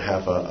didn't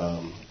have a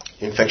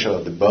infection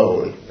of the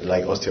bone,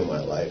 like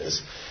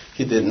osteomyelitis.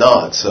 He did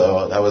not.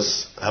 So I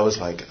was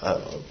like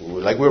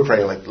we were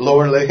praying, like,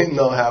 Lord, let him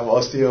not have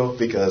osteo,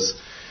 because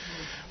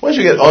once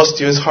you get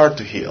osteo, it's hard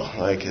to heal.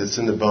 Like, it's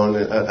in the bone.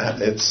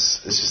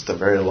 It's just a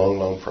very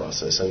long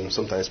process, and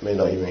sometimes may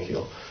not even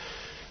heal.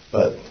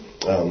 But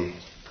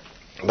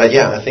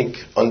yeah, I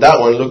think on that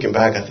one, looking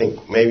back, I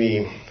think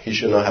maybe he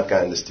should not have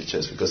gotten the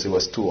stitches because it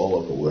was too all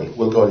over wound.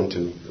 We'll go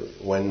into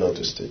when not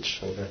to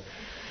stitch. Okay.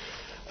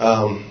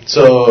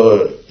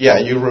 So yeah,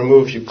 you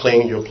remove, you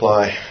clean, you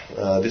apply.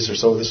 These are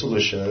some of the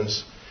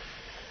solutions.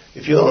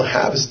 If you don't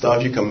have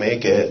stuff, you can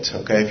make it.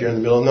 Okay, if you're in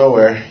the middle of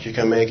nowhere, you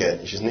can make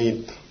it. You just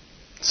need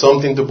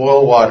something to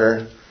boil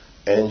water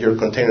and your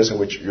containers in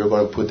which you're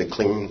going to put the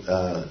clean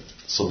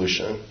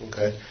solution.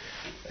 Okay,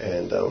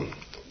 and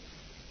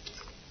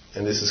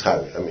this is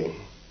how, I mean,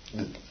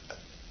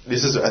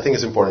 this is, I think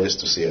it's important just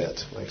to see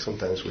it. Like,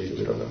 sometimes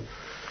we don't know.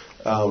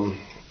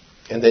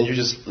 And then you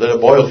just let it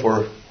boil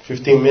for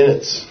 15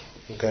 minutes,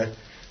 okay,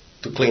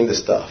 to clean the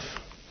stuff.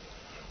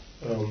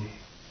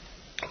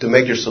 To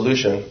make your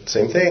solution,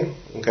 same thing,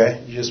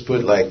 okay? You just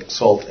put like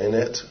salt in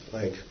it,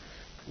 like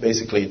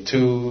basically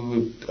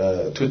 2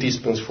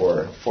 teaspoons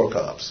for 4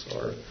 cups,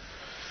 or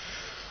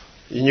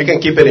you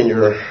can keep it in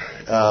your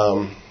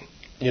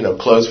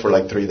closed for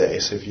like 3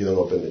 days if you don't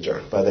open the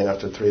jar. But then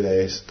after 3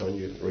 days, don't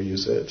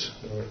reuse it,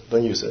 or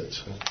don't use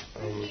it.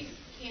 You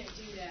can't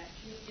do that.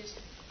 Can you just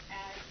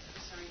add?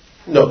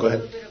 No, go ahead.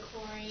 A little bit of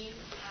chlorine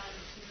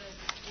to the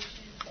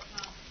solution.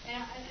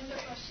 And another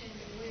question: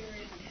 when we were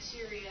in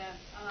Syria,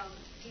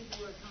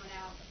 people were coming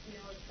out,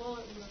 with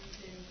bullet wounds,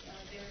 and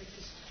we were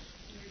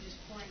just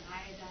pouring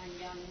iodine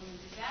down the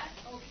wounds. Is that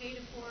okay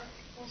to pour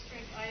full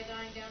strength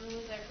iodine down the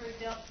wounds? I've heard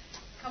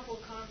couple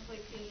of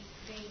conflicting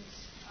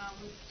things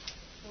with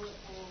bullet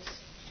holes,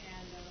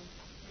 and or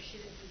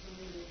should it be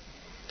deleted?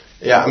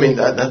 Yeah, I mean,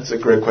 that's a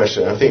great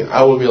question. I think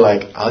I would be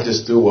like, I'll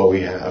just do what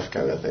we have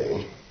kind of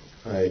thing.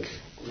 Like,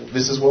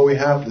 this is what we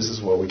have, this is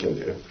what we can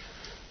do.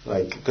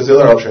 Like, because the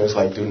other option is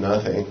like do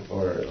nothing,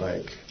 or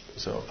like,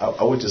 so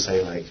I would just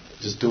say like,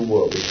 just do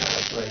what we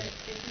have. Like,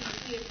 if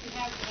we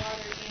have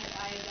water and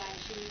iodine,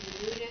 should we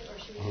dilute it, or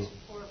should we just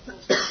pour a full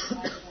spoon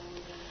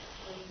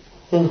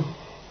of iodine in?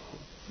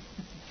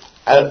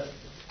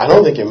 I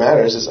don't think it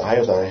matters. It's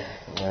iodine.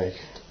 Like,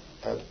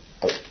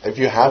 if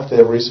you have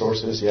the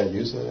resources, yeah,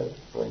 use it.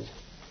 Like,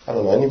 I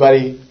don't know,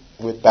 anybody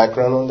with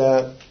background on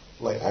that,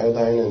 like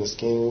iodine and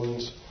skin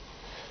wounds.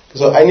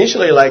 So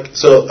initially, like,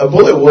 so a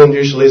bullet wound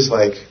usually is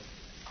like,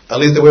 at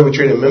least the way we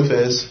treat in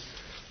Memphis,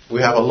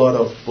 we have a lot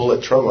of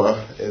bullet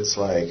trauma. It's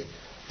like,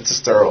 it's a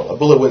sterile. A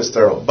bullet wound is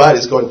sterile, but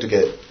it's going to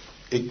get,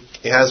 it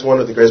has one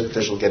of the greatest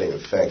potential of getting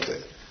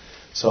infected.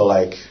 So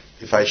like,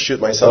 if I shoot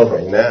myself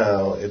right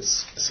now,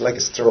 it's like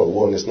a sterile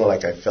wound. It's not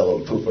like I fell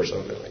on poop or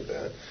something like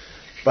that.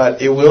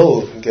 But it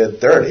will get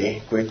dirty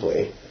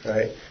quickly,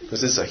 right?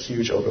 Because it's a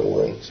huge open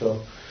wound.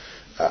 So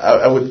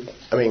I mean.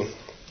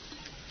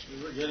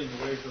 We're getting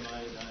away from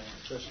iodine,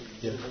 especially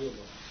in the little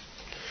one.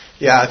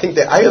 Yeah, I think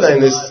the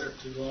iodine is.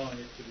 Too long,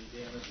 it could be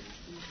damaging.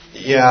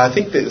 Yeah, I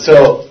think that,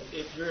 so.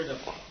 If you're in a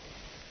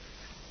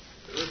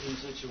urgent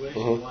situation,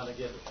 you want to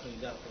get it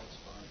cleaned up, that's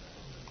fine.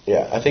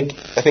 Yeah, I think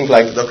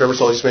like Dr.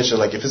 Ebersol just mentioned,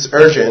 like if it's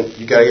urgent,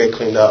 you gotta get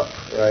cleaned up,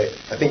 right?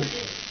 I think.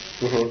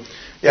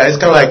 Yeah, it's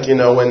kind of like, you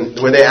know,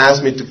 when they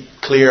ask me to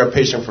clear a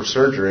patient for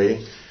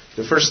surgery,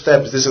 the first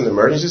step is this an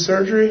emergency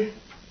surgery?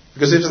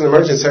 Because if it's an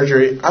emergency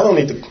surgery, I don't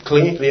need to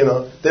clean, you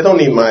know, they don't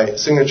need my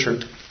signature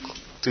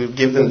to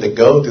give them the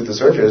go to the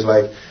surgery. It's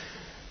like,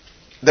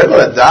 they're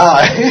going to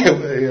die,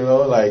 you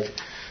know, like,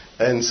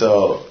 and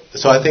so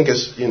I think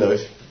it's, you know,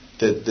 if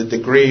the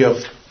degree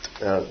of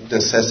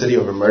necessity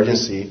of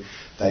emergency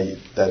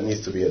that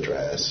needs to be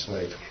addressed.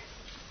 Like,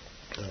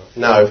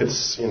 now if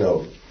it's, you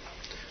know,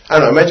 I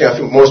don't know, I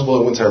think most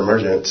bullet wounds are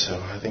emergent, so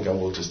I think I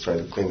will just try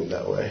to clean it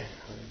that way.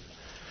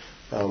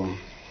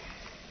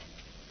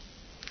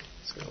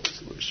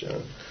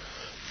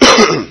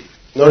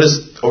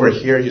 Notice over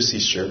here you see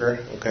sugar,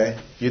 okay?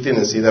 You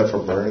didn't see that for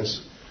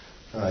burns.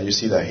 You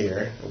see that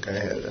here,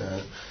 okay?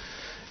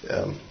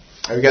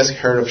 Have you guys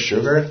heard of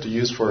sugar to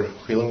use for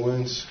healing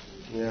wounds?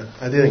 Yeah,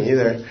 I didn't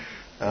either.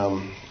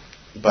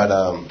 But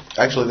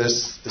actually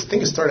this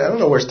thing started, I don't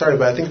know where it started,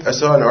 but I think I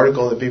saw an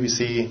article on the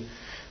BBC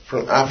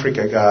from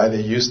Africa guy.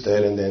 They used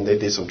it, and then they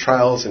did some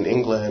trials in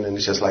England, and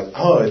it's just like,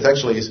 oh, it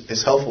actually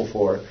is helpful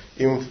for,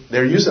 even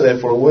they're using it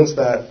for wounds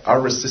that are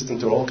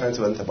resistant to all kinds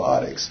of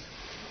antibiotics.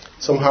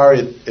 Somehow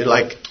it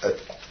like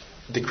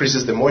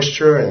decreases the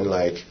moisture, and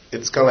like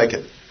it's kind of like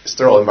a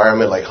sterile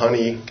environment like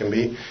honey can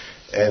be,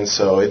 and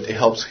so it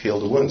helps heal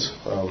the wounds.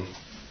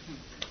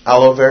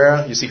 Aloe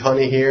vera, you see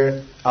honey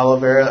here, aloe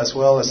vera as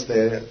well as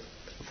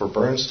for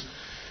burns.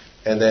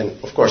 And then,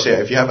 of course,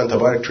 yeah, if you have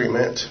antibiotic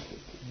treatment,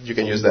 you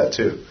can use that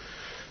too.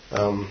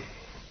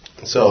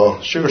 So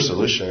sugar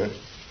solution.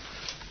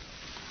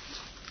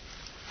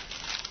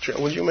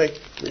 Would you make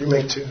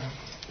two?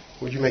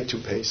 Would you make two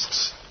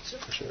pastes? Sure.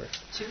 For sure.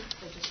 Two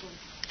or just one?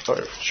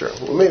 Oh, sure.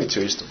 Well, maybe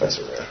two is the best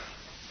around.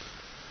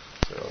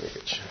 So let me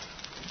get you.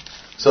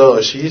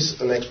 So she's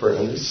an expert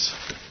on this.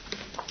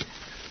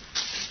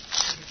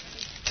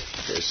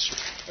 Here's.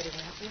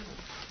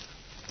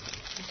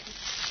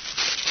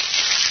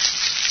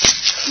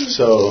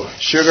 So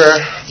sugar,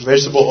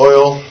 vegetable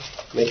oil,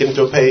 make it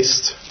into a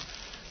paste,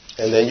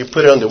 and then you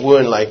put it on the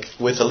wound like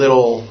with a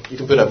little, you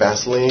can put a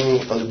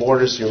Vaseline on the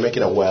borders, so you're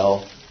making a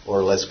well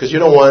or less, because you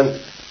don't want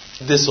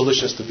these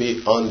solutions to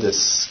be on the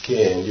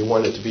skin, you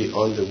want it to be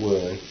on the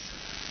wound.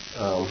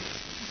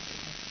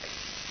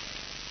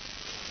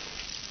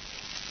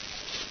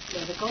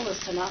 Yeah, the goal is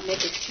to not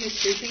make it too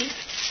soupy.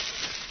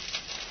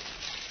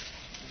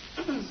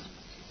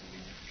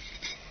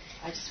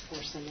 I just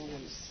force them in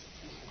and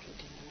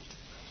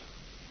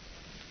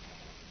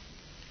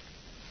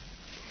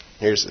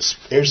Here's the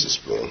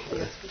spoon.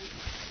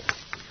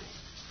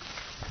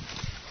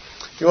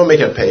 You want to make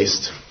it a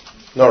paste,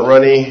 not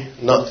runny,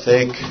 not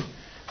thick,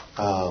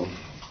 and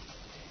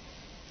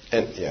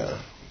yeah.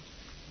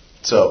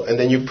 So and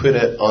then you put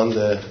it on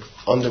the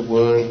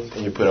wound,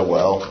 and you put a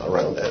well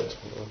around it.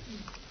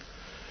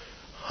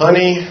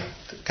 Honey,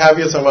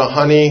 caveats about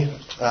honey.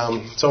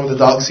 Some of the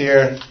docs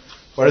here.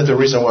 What is the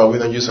reason why we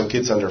don't use some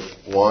kids under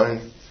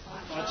 1?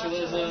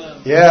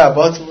 Botulism. Yeah,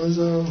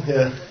 botulism.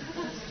 Yeah.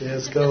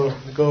 Yes, go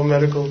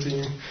medical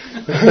team.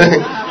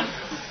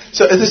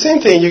 So it's the same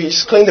thing. You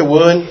just clean the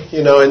wound,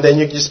 you know, and then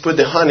you just put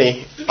the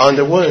honey on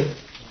the wound,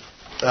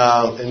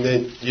 and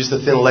then use the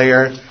thin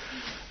layer,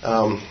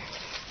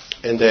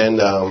 and then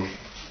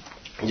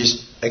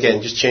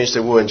just change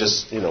the wound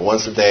just, you know,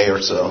 once a day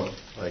or so.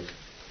 Like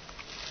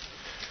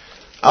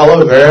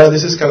aloe vera,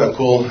 this is kind of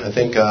cool, I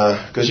think,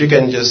 because you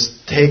can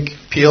just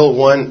peel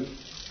one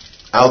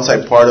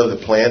outside part of the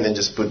plant and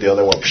just put the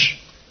other one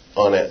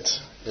on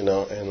it. you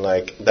know, and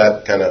like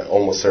that kind of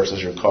almost serves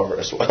as your cover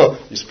as well.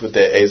 You just put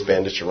the ACE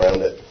bandage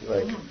around it,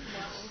 like.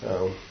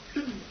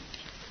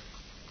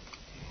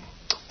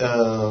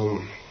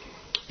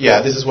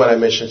 Yeah, this is what I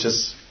mentioned,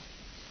 just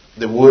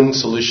the wound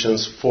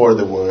solutions for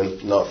the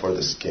wound, not for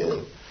the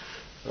skin.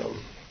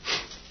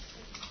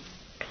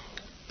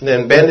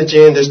 Then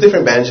bandaging, there's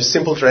different bandages.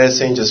 Simple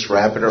dressing, just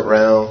wrap it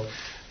around.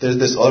 There's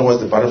this other one,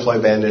 the butterfly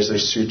bandage,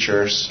 there's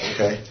sutures,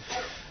 okay?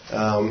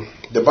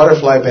 The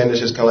butterfly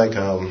bandage is kind of like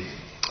a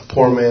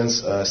poor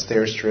man's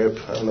stair strip.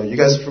 I don't know, you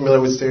guys are familiar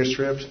with stair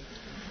strips?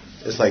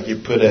 It's like you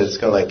put it, it's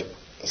kind of like,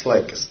 it's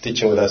like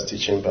stitching without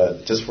stitching,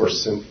 but just for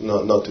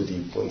not too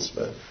deep ones.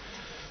 But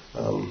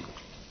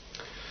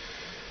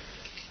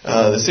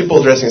the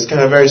simple dressing is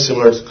kind of very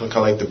similar to kind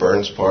of like the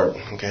burns part.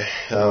 Okay,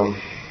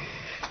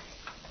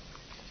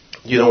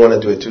 you don't want to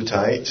do it too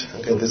tight.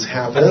 Okay, this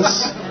happens.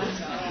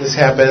 This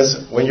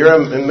happens when you're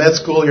in med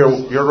school.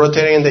 You're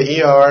rotating in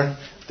the ER.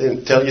 They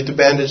tell you to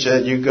bandage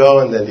it. You go,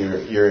 and then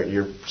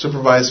your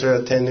supervisor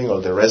attending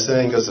or the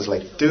resident goes, "It's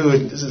like,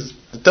 dude,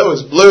 the toe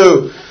is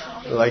blue."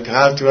 Like,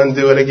 I have to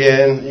undo it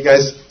again. You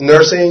guys,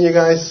 nursing, you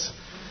guys?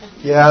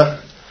 Yeah.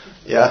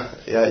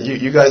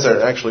 You guys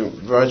are actually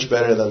much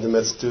better than the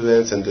med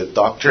students and the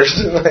doctors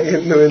like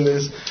doing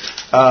this.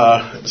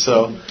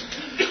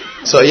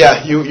 So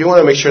yeah, you want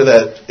to make sure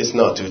that it's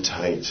not too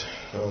tight.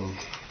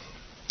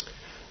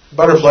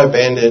 Butterfly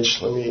bandage.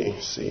 Let me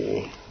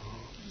see.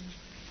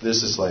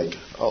 This is like,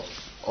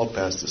 I'll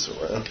pass this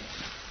around.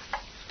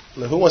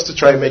 Now, who wants to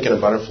try making a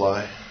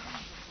butterfly?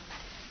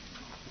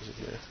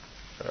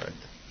 All right.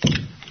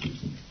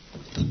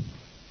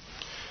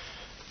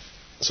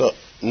 So,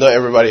 not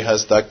everybody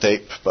has duct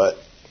tape, but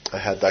I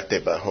had duct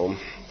tape at home.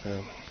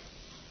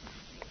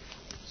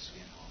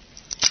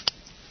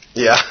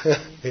 Yeah.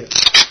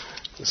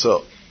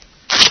 So,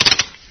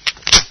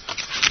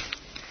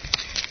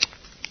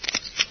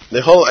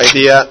 the whole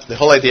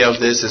idea of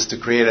this is to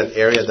create an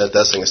area that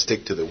doesn't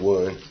stick to the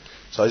wound.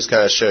 So I'll just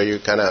kind of show you,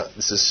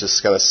 this is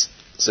just kind of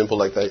simple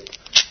like that.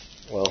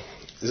 Well,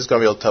 this is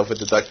going to be a little tough with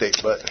the duct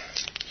tape, but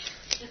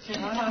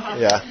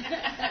yeah.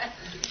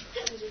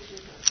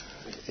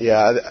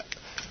 Yeah,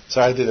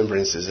 sorry I didn't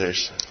bring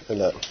scissors.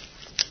 The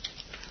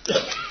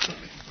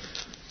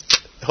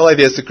whole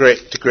idea is to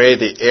create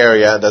the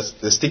area, that's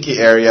the sticky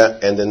area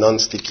and the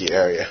non-sticky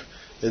area.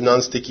 The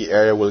non-sticky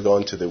area will go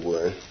into the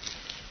wound.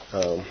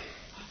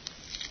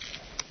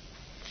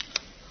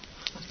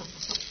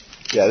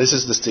 Yeah, this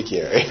is the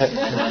sticky area.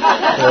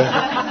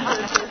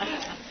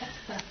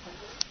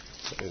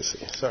 Let me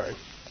see, sorry.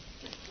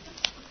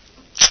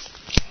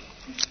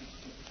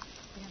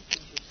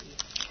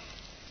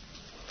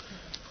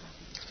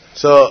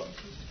 So,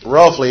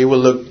 roughly it will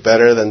look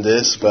better than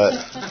this,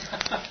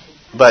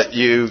 but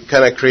you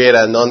kind of create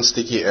a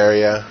non-sticky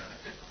area,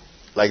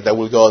 like that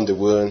will go on the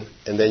wound,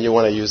 and then you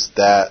want to use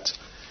that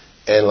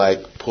and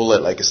like pull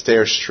it like a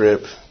stair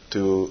strip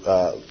to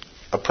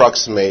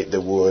approximate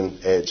the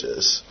wound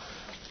edges.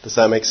 Does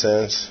that make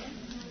sense?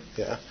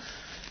 Yeah.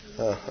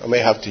 I may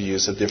have to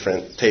use a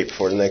different tape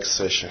for the next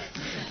session.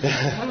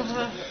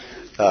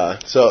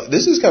 So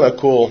this is kind of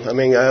cool. I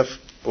mean,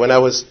 when I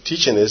was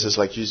teaching this, it's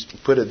like you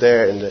put it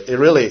there, and it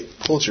really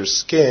pulls your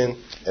skin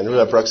and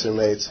really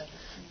approximates.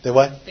 The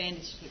what?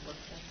 Bandage tape works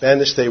better.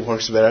 Bandage tape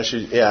works better. I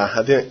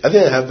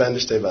didn't have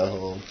bandage tape at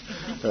home.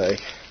 Like,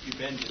 you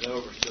bend it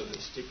over so the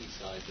sticky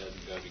side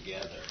doesn't go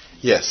together.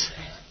 Yes.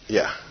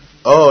 Yeah.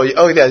 Oh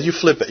yeah. You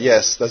flip it.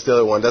 Yes, that's the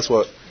other one. That's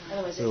what.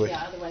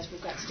 Otherwise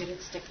we've got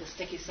students stick the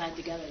sticky side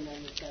together, and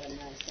then we've got a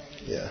nice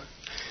area. Yeah.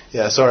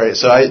 Yeah, sorry.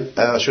 So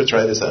I should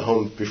try this at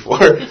home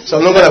before. So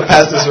I'm not going to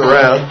pass this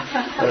around.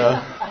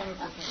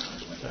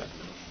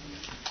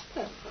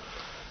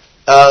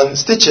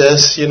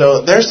 Stitches,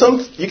 there's some,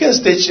 you can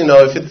stitch,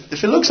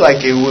 if it looks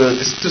like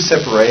it's too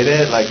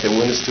separated, like the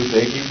wound is too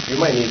big, you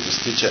might need to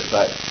stitch it,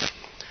 but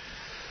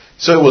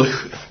so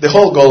the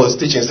whole goal of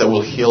stitching is that it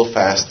will heal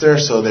faster,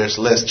 so there's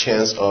less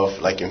chance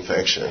of like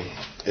infection.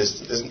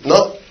 It's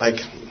not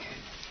like,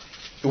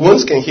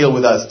 wounds can heal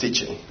without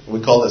stitching. We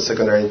call it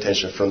secondary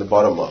intention from the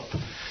bottom up.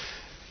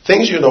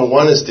 Things you don't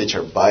want to stitch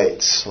are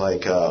bites,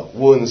 like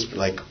wounds,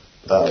 like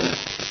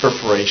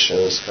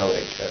perforations, kind of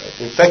like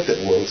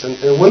infected wounds, and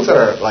wounds that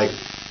are like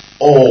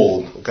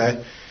old,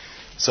 okay?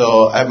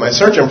 So I have my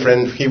surgeon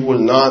friend, he will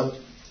not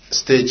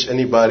stitch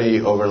anybody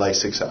over like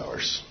 6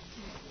 hours.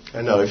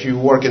 I know if you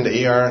work in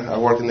the ER, I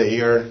work in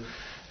the ER,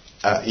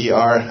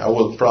 I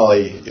will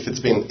probably, if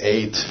it's been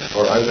 8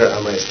 or under, I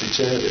might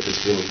stitch it. If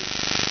it's been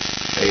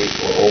 8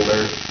 or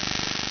older.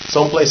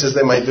 Some places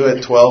they might do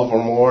it 12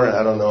 or more,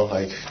 I don't know,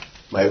 like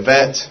my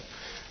vet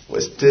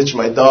would stitch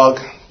my dog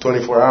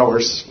 24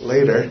 hours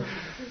later.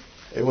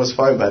 It was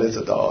fine, but it's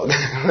a dog.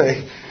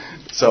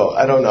 So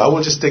I don't know. I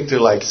will just stick to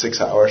like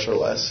 6 hours or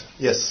less.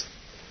 Yes?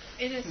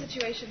 In a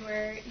situation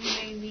where you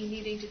may be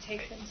needing to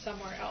take them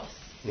somewhere else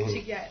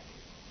to get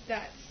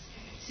that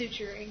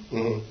suturing,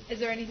 is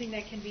there anything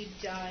that can be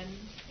done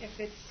if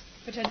it's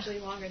potentially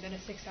longer than a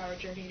 6-hour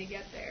journey to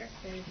get there?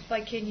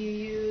 Like, can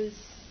you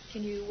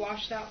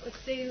wash that with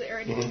saline or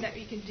anything that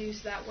you can do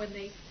so that when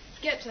they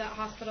get to that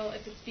hospital,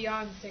 if it's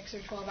beyond 6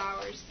 or 12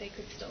 hours, they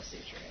could still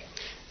suture it.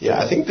 Yeah,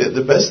 I think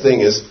the best thing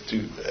is to,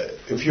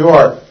 if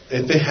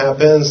it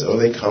happens or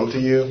they come to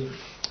you,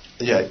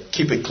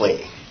 keep it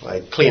clean.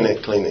 Like, clean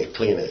it.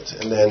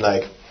 And then,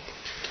 like,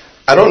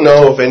 I don't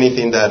know of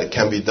anything that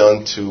can be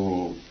done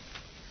to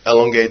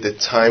elongate the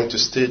time to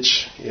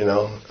stitch,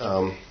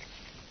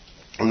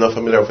 I'm not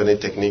familiar with any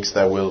techniques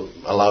that will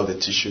allow the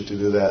tissue to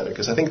do that,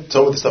 because I think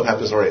some of the stuff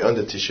happens already on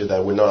the tissue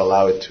that will not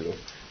allow it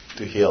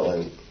to heal.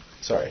 And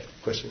sorry,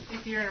 question?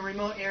 If you're in a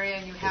remote area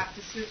and you have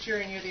to suture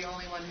and you're the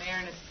only one there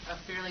and it's a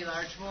fairly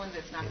large wound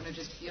that's not going to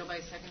just heal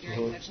by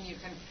secondary infection, you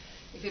can,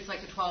 if it's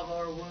like a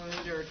 12-hour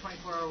wound or a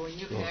 24-hour wound,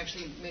 you can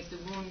actually make the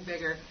wound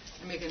bigger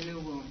and make a new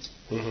wound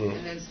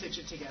and then stitch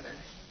it together.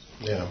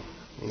 Yeah.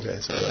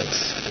 Okay, so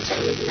that's a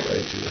really good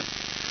way to,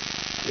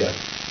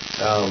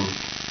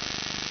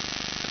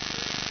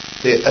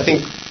 I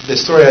think the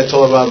story I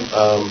told about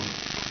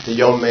the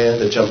young man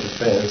that jumped the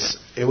fence,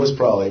 it was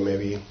probably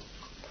maybe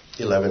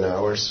 11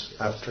 hours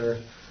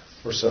after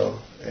or so,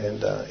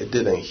 and it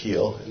didn't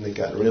heal, and it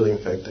got really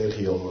infected.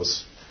 He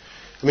was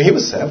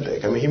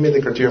septic. He made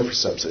the criteria for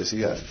sepsis.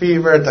 He had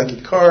fever,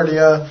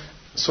 tachycardia,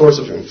 source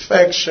of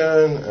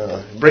infection,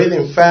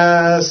 breathing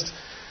fast.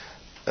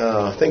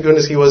 Thank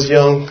goodness he was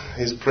young.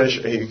 His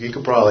pressure, he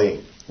could probably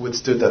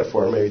withstood that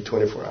for maybe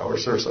 24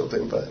 hours or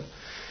something, but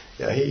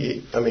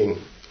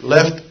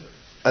left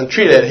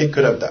untreated, he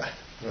could have died,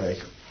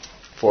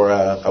 for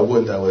a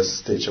wound that was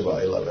stitched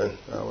about 11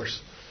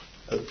 hours.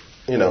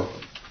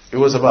 It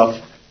was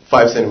about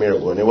 5 centimeter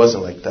wound. It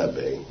wasn't like that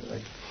big.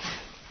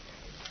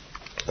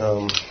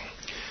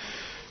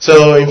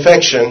 So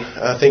infection,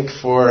 I think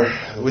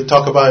we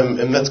talk about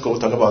in med school, we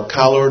talk about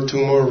calor,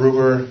 tumor,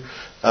 rubor,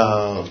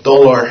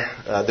 dolor,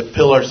 the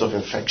pillars of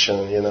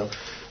infection,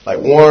 like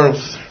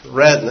warmth,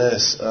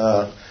 redness,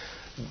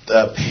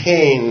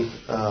 pain,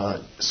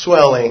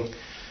 swelling.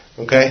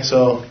 Okay,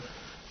 so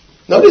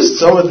notice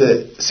some of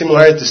the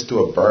similarities to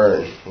a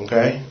burn.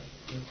 Okay,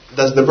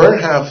 does the burn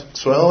have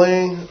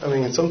swelling?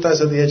 Sometimes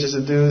at the edges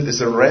it do. Is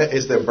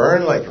the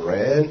burn like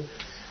red?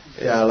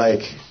 Yeah,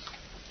 like,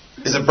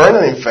 is a burn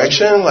an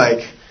infection?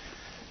 Like,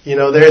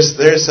 there's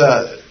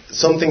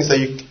some things that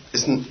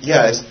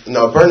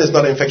a burn is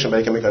not an infection, but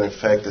it can become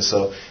infected.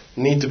 So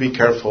need to be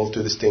careful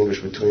to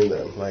distinguish between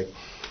them.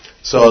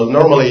 So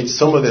normally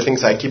some of the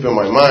things I keep in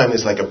my mind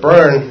is like a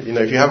burn.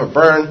 If you have a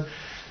burn,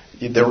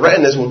 the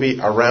redness will be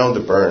around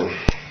the burn,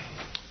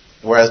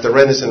 whereas the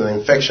redness in an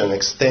infection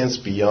extends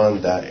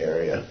beyond that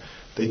area.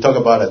 They talk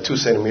about a 2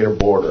 centimeter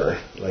border,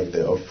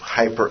 of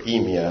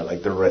hyperemia,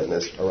 like the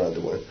redness around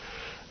the wound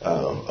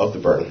of the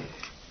burn.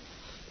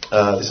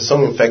 This is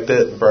some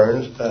infected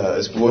burn,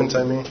 wounds.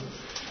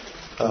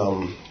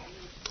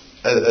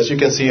 As you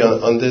can see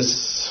on the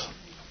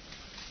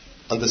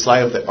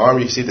slide of the arm,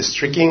 you see the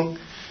streaking.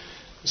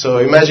 So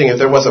imagine if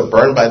there was a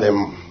burn by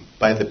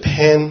the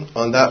pen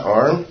on that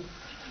arm,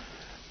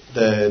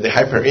 the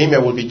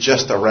hyperemia would be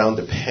just around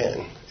the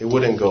pen. It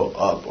wouldn't go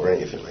up or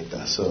anything like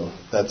that. So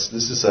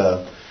this is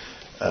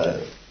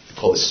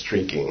called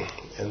streaking.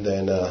 And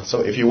then so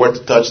if you were to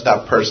touch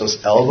that person's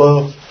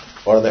elbow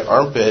or the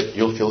armpit,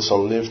 you'll feel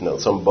some lymph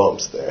nodes, some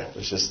bumps there.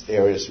 There's just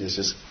areas it's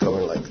just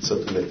covering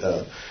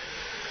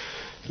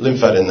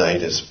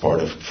lymphadenitis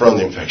from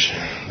the infection.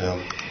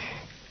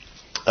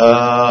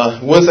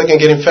 Wounds that can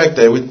get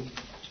infected with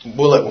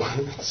bullet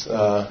wounds,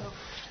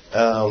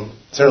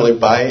 certainly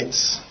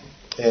bites,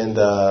 and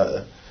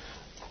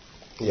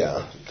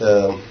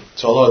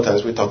so a lot of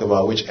times we talk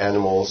about which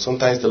animals.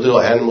 Sometimes the little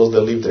animals, they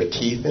leave their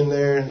teeth in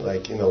there,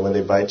 when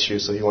they bite you.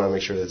 So you want to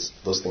make sure that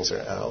those things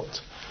are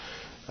out.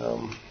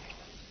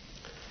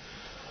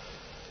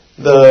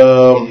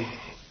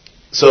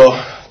 So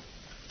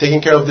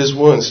taking care of these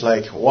wounds,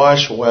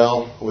 wash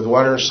well with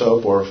water and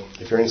soap, or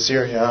if you're in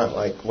Syria,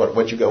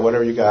 what you got,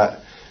 whatever you got,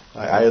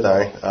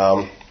 iodine.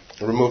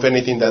 Remove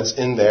anything that's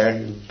in there,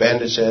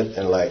 bandage it,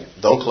 and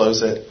don't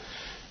close it.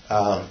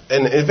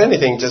 And if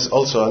anything, just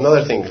also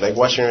another thing,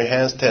 washing your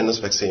hands, tetanus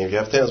vaccine. If you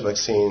have tetanus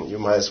vaccine, you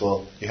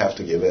have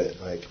to give it.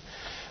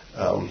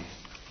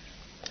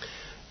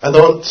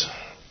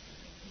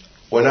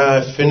 When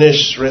I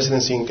finished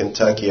residency in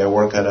Kentucky, I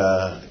work at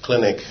a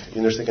clinic,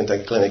 University of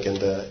Kentucky clinic in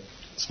the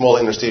small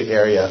inner city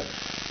area,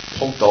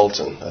 Polk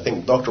Dalton. I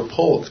think Dr.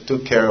 Polk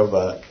took care of,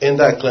 in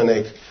that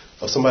clinic,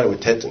 of somebody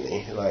with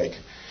tetany,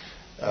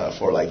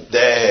 for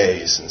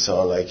days and so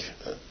on,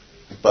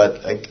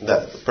 but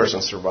that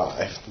person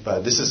survived.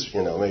 But this is,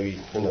 maybe,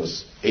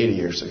 80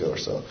 years ago or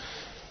so.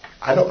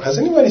 Has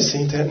anybody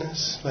seen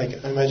tetanus? I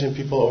imagine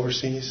people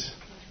overseas.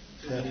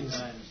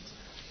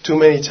 Too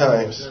many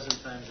times. A dozen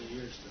times a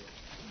year still.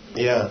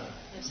 Yeah.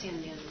 I've seen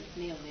neonatal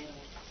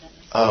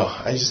tetanus. Oh,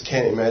 I just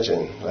can't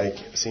imagine,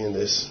 seeing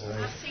this.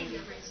 I've seen the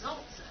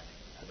results of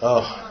it.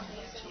 Oh.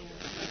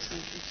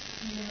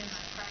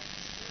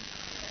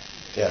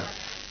 Yeah.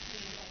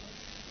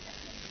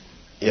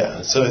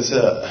 Yeah, so it's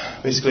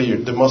basically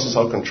the muscles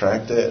all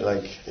contracted.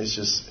 It's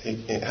just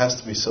it has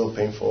to be so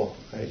painful.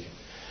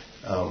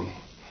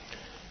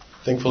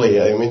 Thankfully,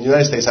 I mean, in the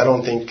United States, I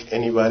don't think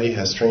anybody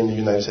has trained in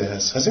the United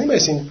States. Has anybody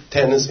seen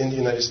tennis in the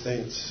United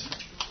States?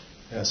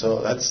 Yeah,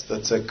 so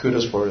that's a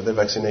kudos for the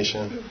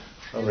vaccination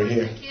over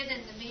here. There was a kid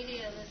in the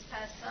media this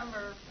past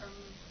summer from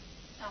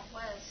out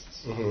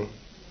west, Mm-hmm.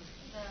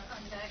 the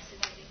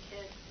unvaccinated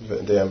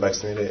kid. The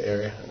unvaccinated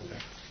area. Okay.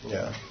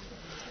 Yeah.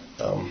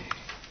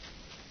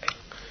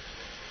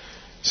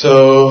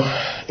 So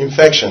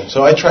infection.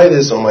 So I tried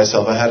this on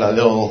myself. I had a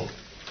little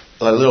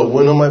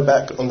wound on my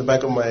back, on the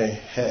back of my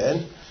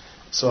head.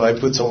 So I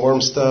put some warm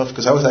stuff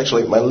because I was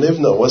actually, my lymph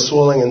node was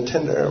swollen and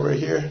tender over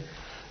here,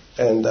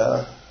 and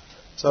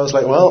so I was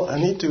like, well, I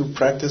need to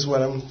practice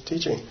what I'm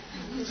teaching.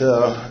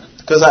 So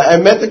because I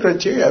met the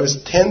criteria, I was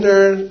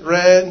tender,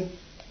 red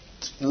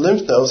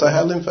lymph nodes. I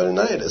had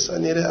lymphadenitis. I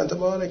needed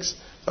antibiotics.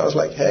 So I was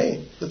like,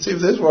 hey, let's see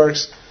if this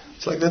works.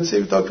 It's like, let's see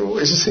if Dr.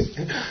 works.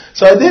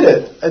 So I did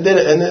it, and then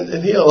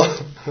it healed,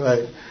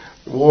 like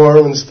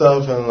warm and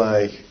stuff, and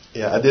like,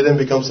 yeah, I didn't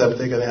become septic.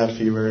 I didn't have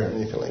fever or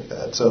anything like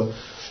that. So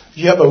if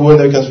you have a wound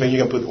that comes back, you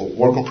can put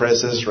warm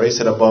compresses, raise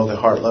it above the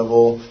heart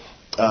level,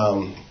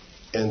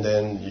 and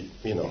then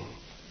you know,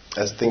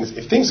 if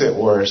things get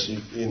worse, you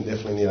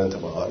definitely need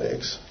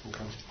antibiotics.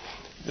 Okay.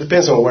 It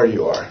depends on where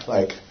you are.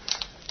 Like,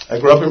 I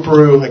grew up in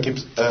Peru. I keep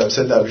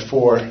said that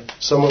before.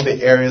 Some of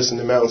the areas in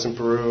the mountains in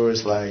Peru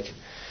is like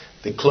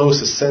the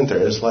closest center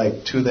is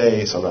like 2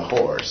 days on a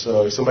horse.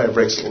 So if somebody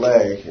breaks a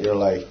leg, you're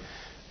like,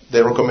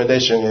 the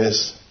recommendation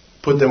is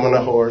put them on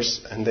a horse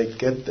and they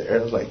get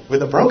there. Like,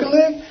 with a broken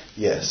leg?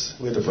 Yes,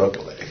 with a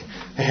broken leg.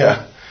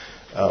 Yeah.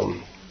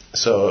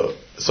 So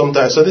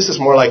sometimes, so this is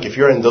more like if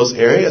you're in those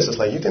areas, it's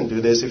like you can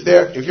do this. If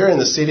you're in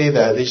the city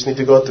that they just need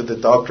to go to the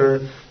doctor,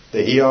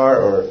 the ER,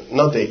 or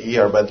not the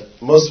ER, but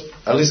most,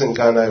 at least in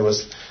Ghana, it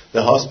was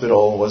the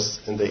hospital was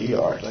in the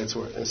ER. That's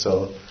where, and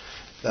so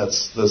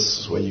this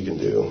is what you can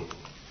do.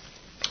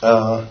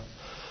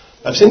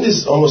 I've seen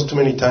this almost too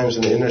many times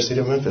in the inner city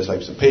of Memphis.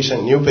 Like,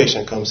 the new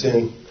patient comes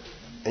in,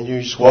 and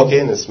you just walk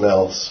in, it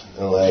smells,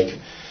 and like,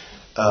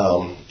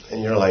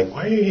 and you're like,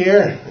 why are you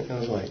here? And I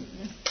was like,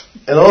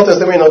 and all the times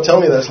they may not tell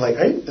me that. It's like,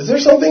 hey, is there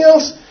something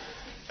else?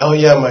 Oh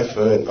yeah, my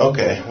foot.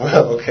 Okay,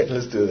 well, okay,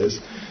 let's do this.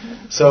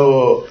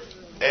 So,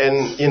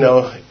 and you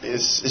know,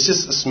 it's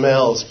just the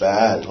smell is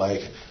bad.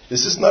 Like,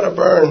 this is not a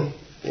burn.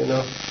 You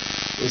know,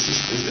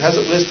 it has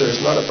a blister.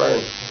 It's not a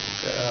burn.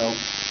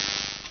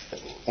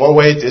 One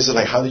way is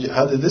like, how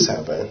did this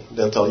happen?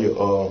 They'll tell you,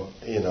 oh,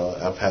 you know,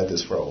 I've had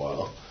this for a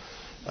while.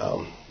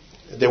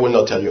 They will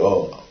not tell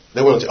you,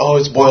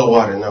 it's boiled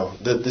water. No,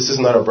 this is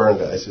not a burn,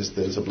 guys.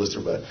 It's a blister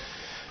bed.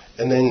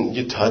 And then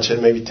you touch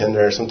it, maybe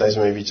tender, sometimes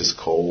maybe just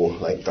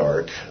cold, like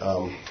dark.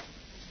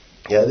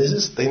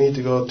 They need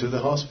to go to the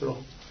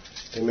hospital.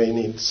 They may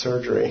need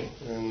surgery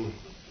and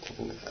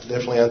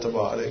definitely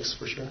antibiotics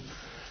for sure.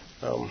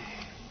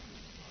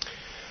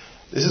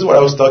 This is what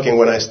I was talking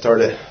when I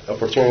started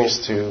opportunities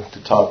to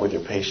talk with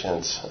your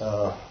patients.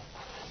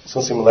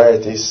 Some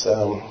similarities.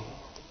 A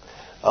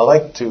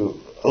lot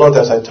of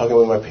times I'm talking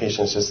with my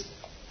patients, just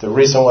the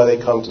reason why they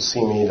come to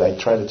see me, I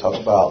try to talk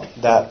about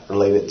that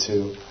related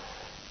to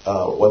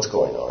what's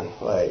going on.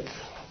 Like,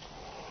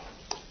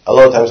 a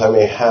lot of times I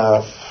may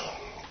have,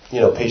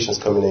 patients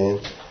coming in.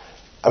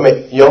 I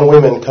mean, young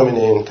women coming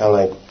in kind of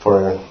like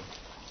for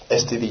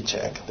STD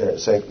check.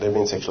 They're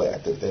being sexually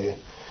active.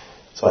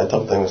 So I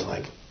talk to them, it's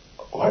like,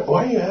 why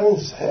are you having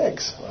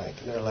sex? Like,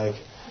 they're like,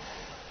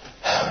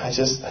 I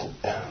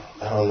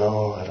don't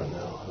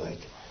know. Like,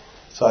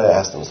 so I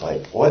asked them, it's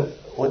like, what,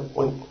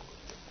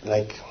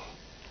 like,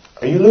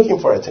 are you looking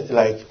for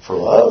for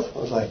love? I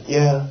was like,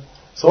 yeah.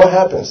 So what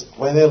happens?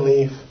 When they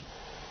leave,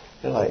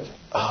 they're like,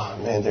 oh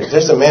man,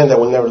 there's a man that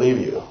will never leave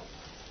you.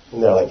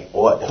 And they're like,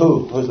 what?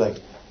 Who? Who's like,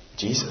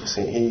 Jesus.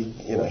 He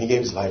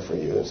gave his life for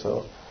you.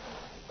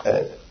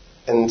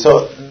 And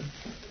so,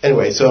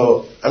 anyway,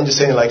 so I'm just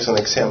saying like some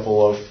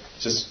example of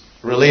just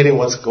relating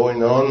what's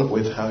going on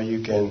with how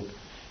you can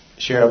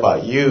share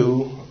about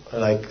you.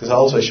 Like, because I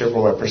also share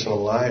from my personal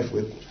life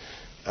with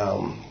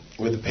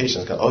the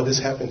patients. Oh, this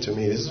happened to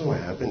me. This is what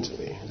happened to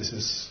me. This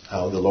is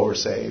how the Lord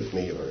saved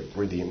me or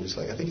redeemed me. It's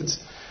like, I think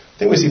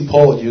we see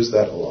Paul use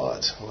that a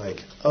lot.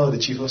 Like, oh, the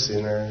chief of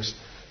sinners.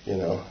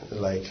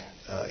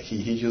 He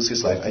used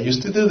his life. I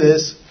used to do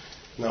this.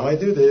 Now I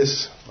do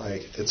this.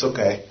 Like, it's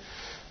okay.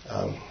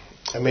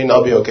 It may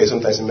not be okay.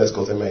 Sometimes in med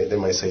school they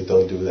might say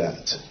don't do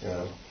that.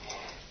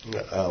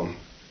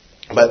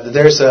 But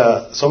there's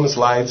some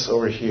slides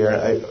over here.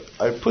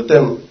 I put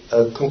them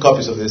some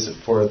copies of this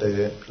for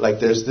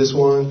there's this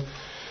one.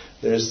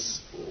 There's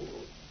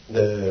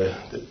the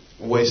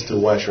ways to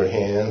wash your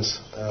hands,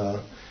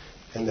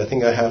 and I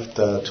think I have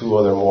two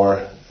other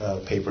more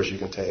papers you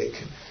can take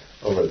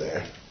over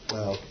there.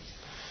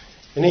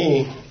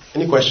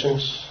 Any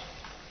questions?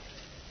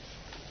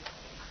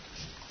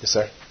 Yes,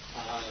 sir.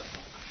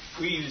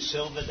 We use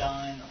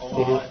Silvadine a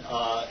lot.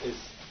 Mm-hmm.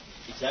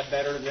 Is that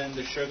better than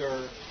the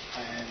sugar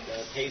and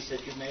paste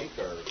that you make,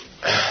 or?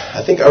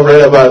 I think I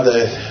read about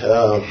the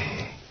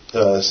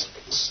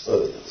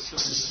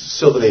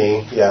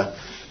Silvadine. Yeah,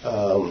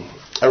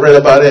 I read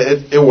about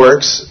it. It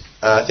works.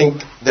 I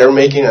think they're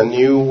making a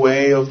new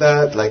way of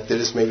that, like that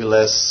is maybe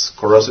less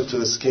corrosive to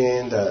the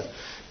skin,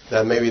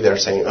 that maybe they're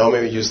saying, oh,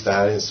 maybe use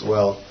that as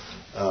well.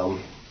 I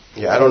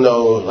don't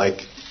know,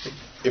 like,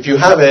 if you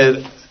have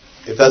it,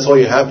 if that's all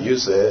you have,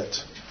 use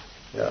it.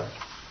 Yeah.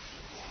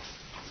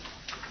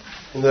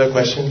 Any other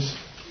questions?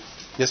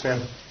 Yes,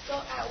 ma'am. So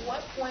at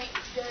what point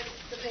does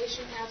the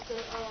patient have to,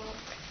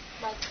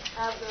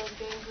 have the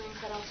gangrene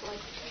cut off,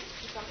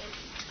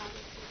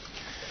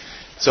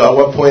 So at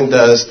what point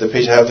does the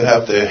patient have to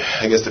have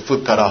the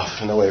foot cut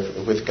off in a way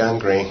with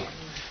gangrene?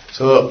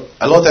 So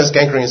a lot of times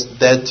gangrene is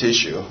dead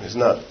tissue. It's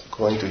not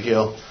going to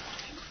heal.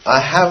 I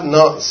have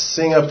not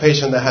seen a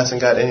patient that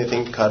hasn't got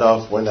anything cut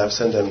off when I've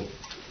sent them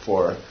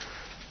for,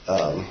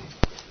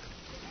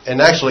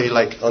 and actually,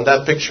 like on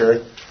that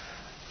picture,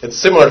 it's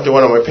similar to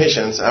one of my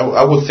patients.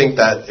 I would think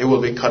that it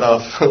will be cut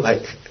off,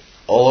 like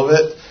all of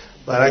it,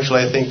 but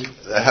actually I think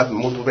I have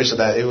multiple patients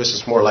that it was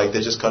just more like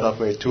they just cut off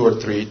maybe 2 or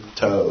 3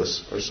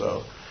 toes or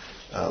so,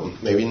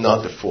 maybe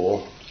not the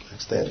full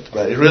extent.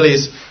 But it really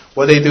is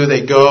what they do.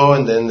 They go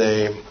and then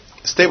they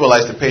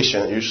stabilize the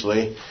patient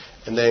usually,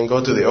 and then go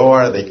to the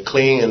OR, they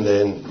clean, and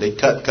then they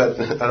cut.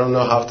 I don't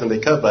know how often they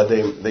cut, but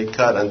they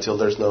cut until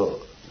there's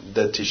no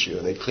dead tissue,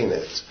 and they clean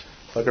it.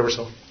 Dr.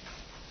 Ebersol?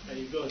 Now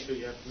you go until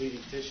you have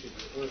bleeding tissue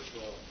that works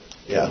well.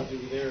 Yeah. You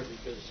do there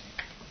because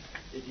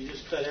if you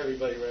just cut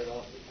everybody right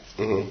off it,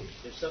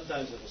 if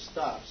sometimes it'll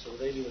stop. So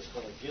they do what's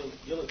called a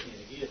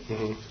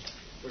guillotine,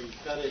 where you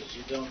cut it,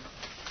 you don't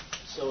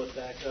sew it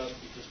back up,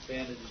 you just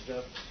bandage it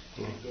up,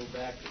 and go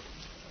back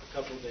a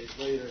couple of days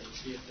later and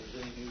see if there's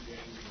any new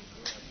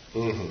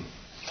gangrene.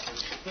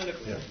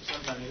 Clinically,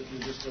 sometimes you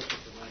just look at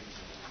the legs.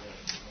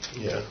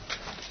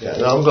 Yeah.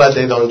 No, I'm glad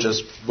they don't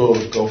just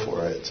boom go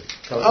for it.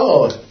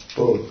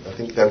 Boom. I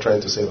think they're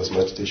trying to save as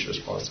much tissue as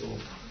possible.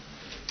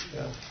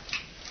 Yeah.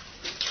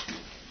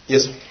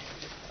 Yes. Can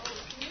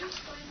you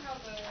explain how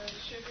the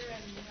sugar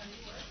and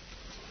honey work?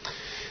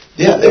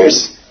 Yeah,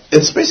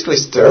 it's basically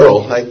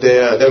sterile. Like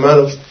the amount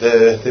of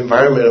the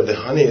environment of the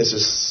honey is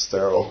just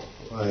sterile.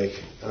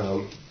 Like,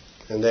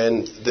 and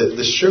then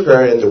the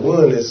sugar in the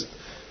wound is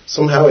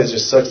somehow it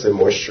just sucks the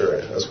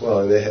moisture as well,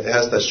 and it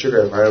has that sugar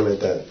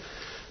environment that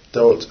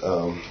don't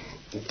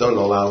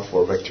allow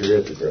for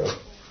bacteria to grow.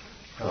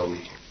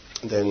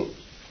 Then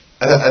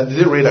I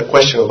did read a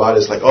question about it.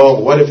 It's like,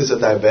 what if it's a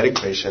diabetic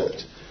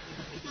patient?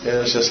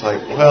 And it's just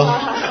like,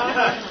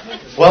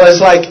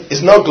 it's like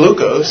it's not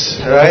glucose,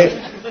 right?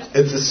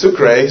 It's a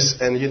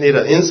sucrase, and you need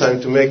an enzyme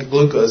to make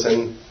glucose,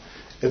 and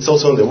it's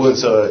also in the wound,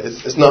 so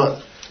it's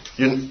not.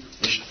 You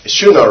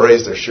should not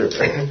raise their sugar,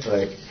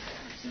 like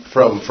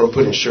from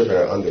putting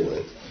sugar on the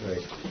wound.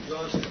 Like,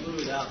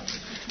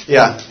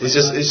 yeah,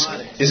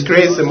 it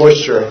creates the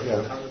moisture.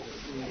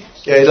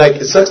 Yeah,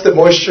 it sucks the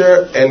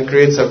moisture and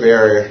creates a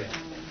barrier.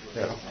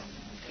 Yeah.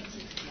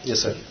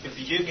 Yes, sir. If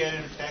you do get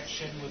an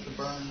infection with the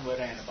burn, what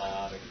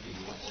antibiotic do you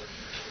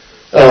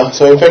use?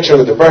 So infection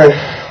with the burn.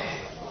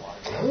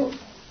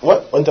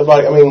 What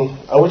antibiotic? I mean,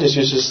 I would just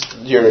use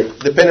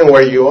depending on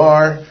where you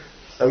are.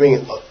 I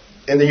mean,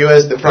 in the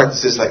U.S., the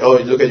practice is like,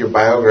 you look at your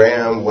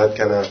biogram, what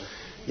kind of,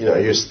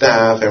 your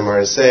staph,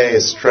 MRSA,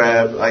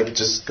 strep, like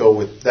just go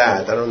with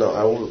that. I don't know.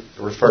 I will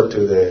refer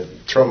to the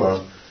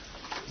trauma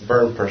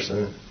burn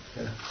person.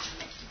 Yeah.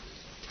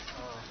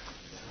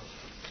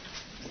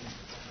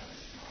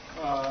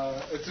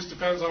 It just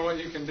depends on what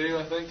you can do,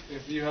 I think.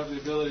 If you have the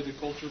ability to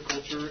culture,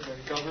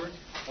 and cover.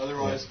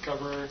 Otherwise,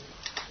 cover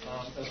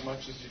as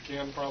much as you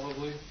can,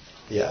 probably.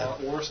 Yeah.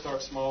 Or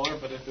start smaller,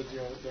 but if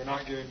they're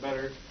not getting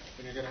better,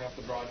 then you're going to have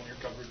to broaden your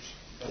coverage.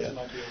 That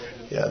might be a way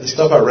to... Yeah, the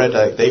stuff I read,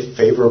 like, they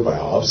favor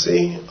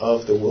biopsy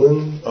of the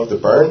wound, of the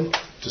burn,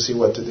 to see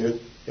what to do.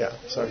 Yeah,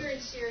 sorry. When we were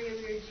in Syria,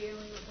 we were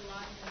dealing with a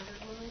lot of under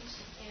wounds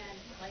and,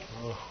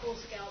 full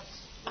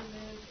scalps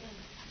removed. And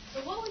so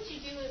what would you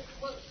do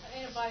what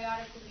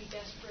antibiotic would be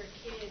best for a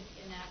kid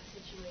in that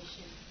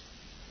situation?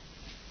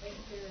 Like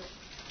if their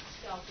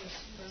scalp was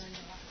burned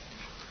out?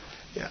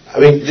 Yeah,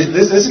 I mean,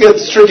 this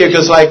gets tricky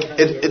because, I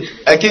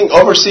think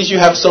overseas you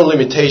have some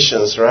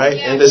limitations, right?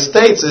 Yeah. In the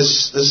States,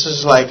 it's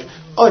just like,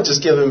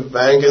 just give them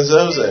Bang and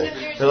Zosin.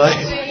 They're like,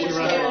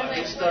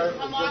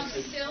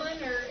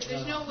 amoxicillin, or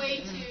there's no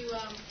way to...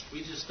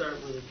 We just start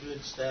with a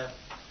good staph.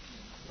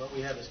 What we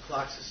have is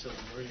cloxacillin,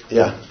 which is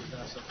not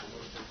something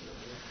most people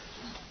do.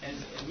 And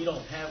we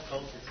don't have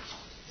cultures.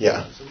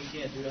 Yeah. So we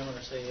can't do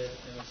MRSA and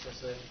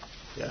MSSA.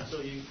 Yeah.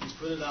 So you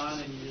put it on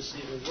and you just see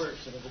if it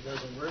works. And if it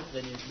doesn't work,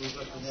 then you move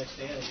up to the next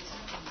antigen.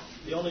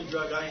 The only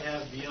drug I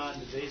have beyond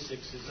the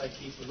basics is I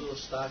keep a little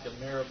stock of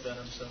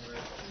meropenem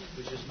somewhere,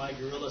 which is my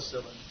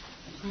gorillacillin.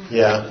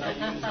 Yeah. And I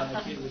use on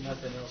a kid when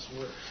nothing else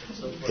works. And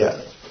so far, Yeah.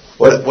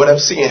 What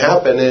I've seen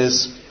happen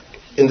is,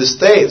 in the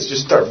States, you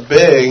start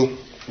big,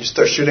 you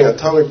start shooting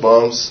atomic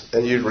bombs,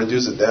 and you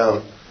reduce it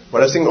down.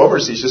 What I've seen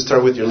overseas, you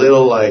start with your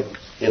little,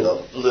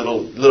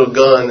 little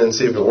gun and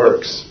see if it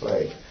works.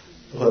 I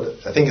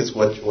think it's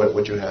what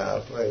you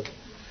have. You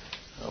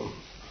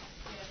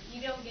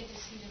don't get to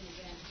see them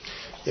again.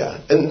 Yeah,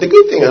 and the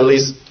good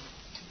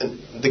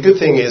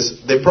thing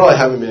is they probably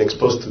haven't been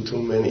exposed to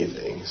too many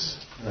things.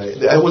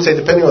 Right? I would say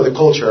depending on the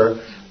culture,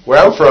 where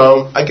I'm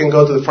from, I can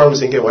go to the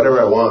pharmacy and get whatever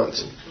I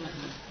want.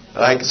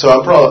 Like, so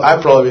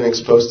I've probably been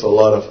exposed to a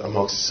lot of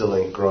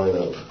amoxicillin growing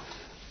up.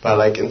 But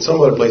like in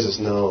some other places,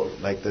 no.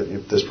 Like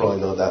there's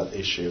probably not that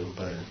issue.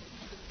 But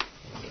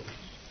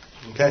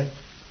okay.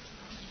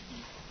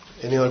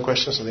 Any other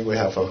questions? I think we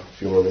have a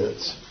few more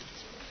minutes.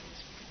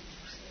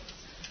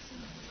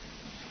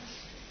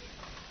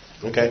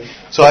 Okay.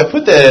 So I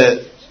put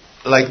the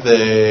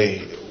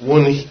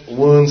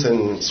wounds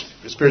and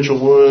spiritual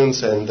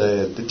wounds and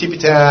the tippy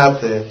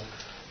tap,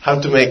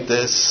 how to make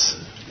this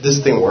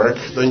thing work.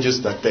 Don't use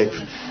duct tape.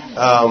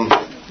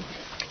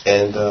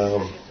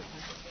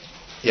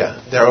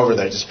 Yeah, they're over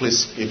there. Just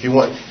please, if you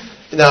want.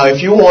 Now,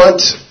 if you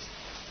want,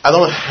 I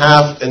don't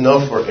have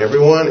enough for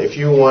everyone. If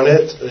you want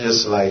it,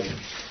 just like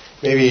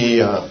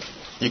maybe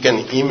you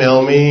can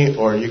email me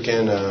or you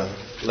can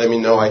let me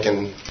know. I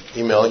can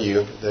email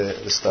you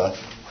the stuff.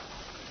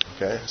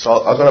 Okay,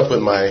 so I'm going to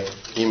put my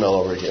email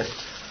over here.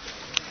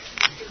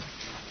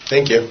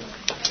 Thank you.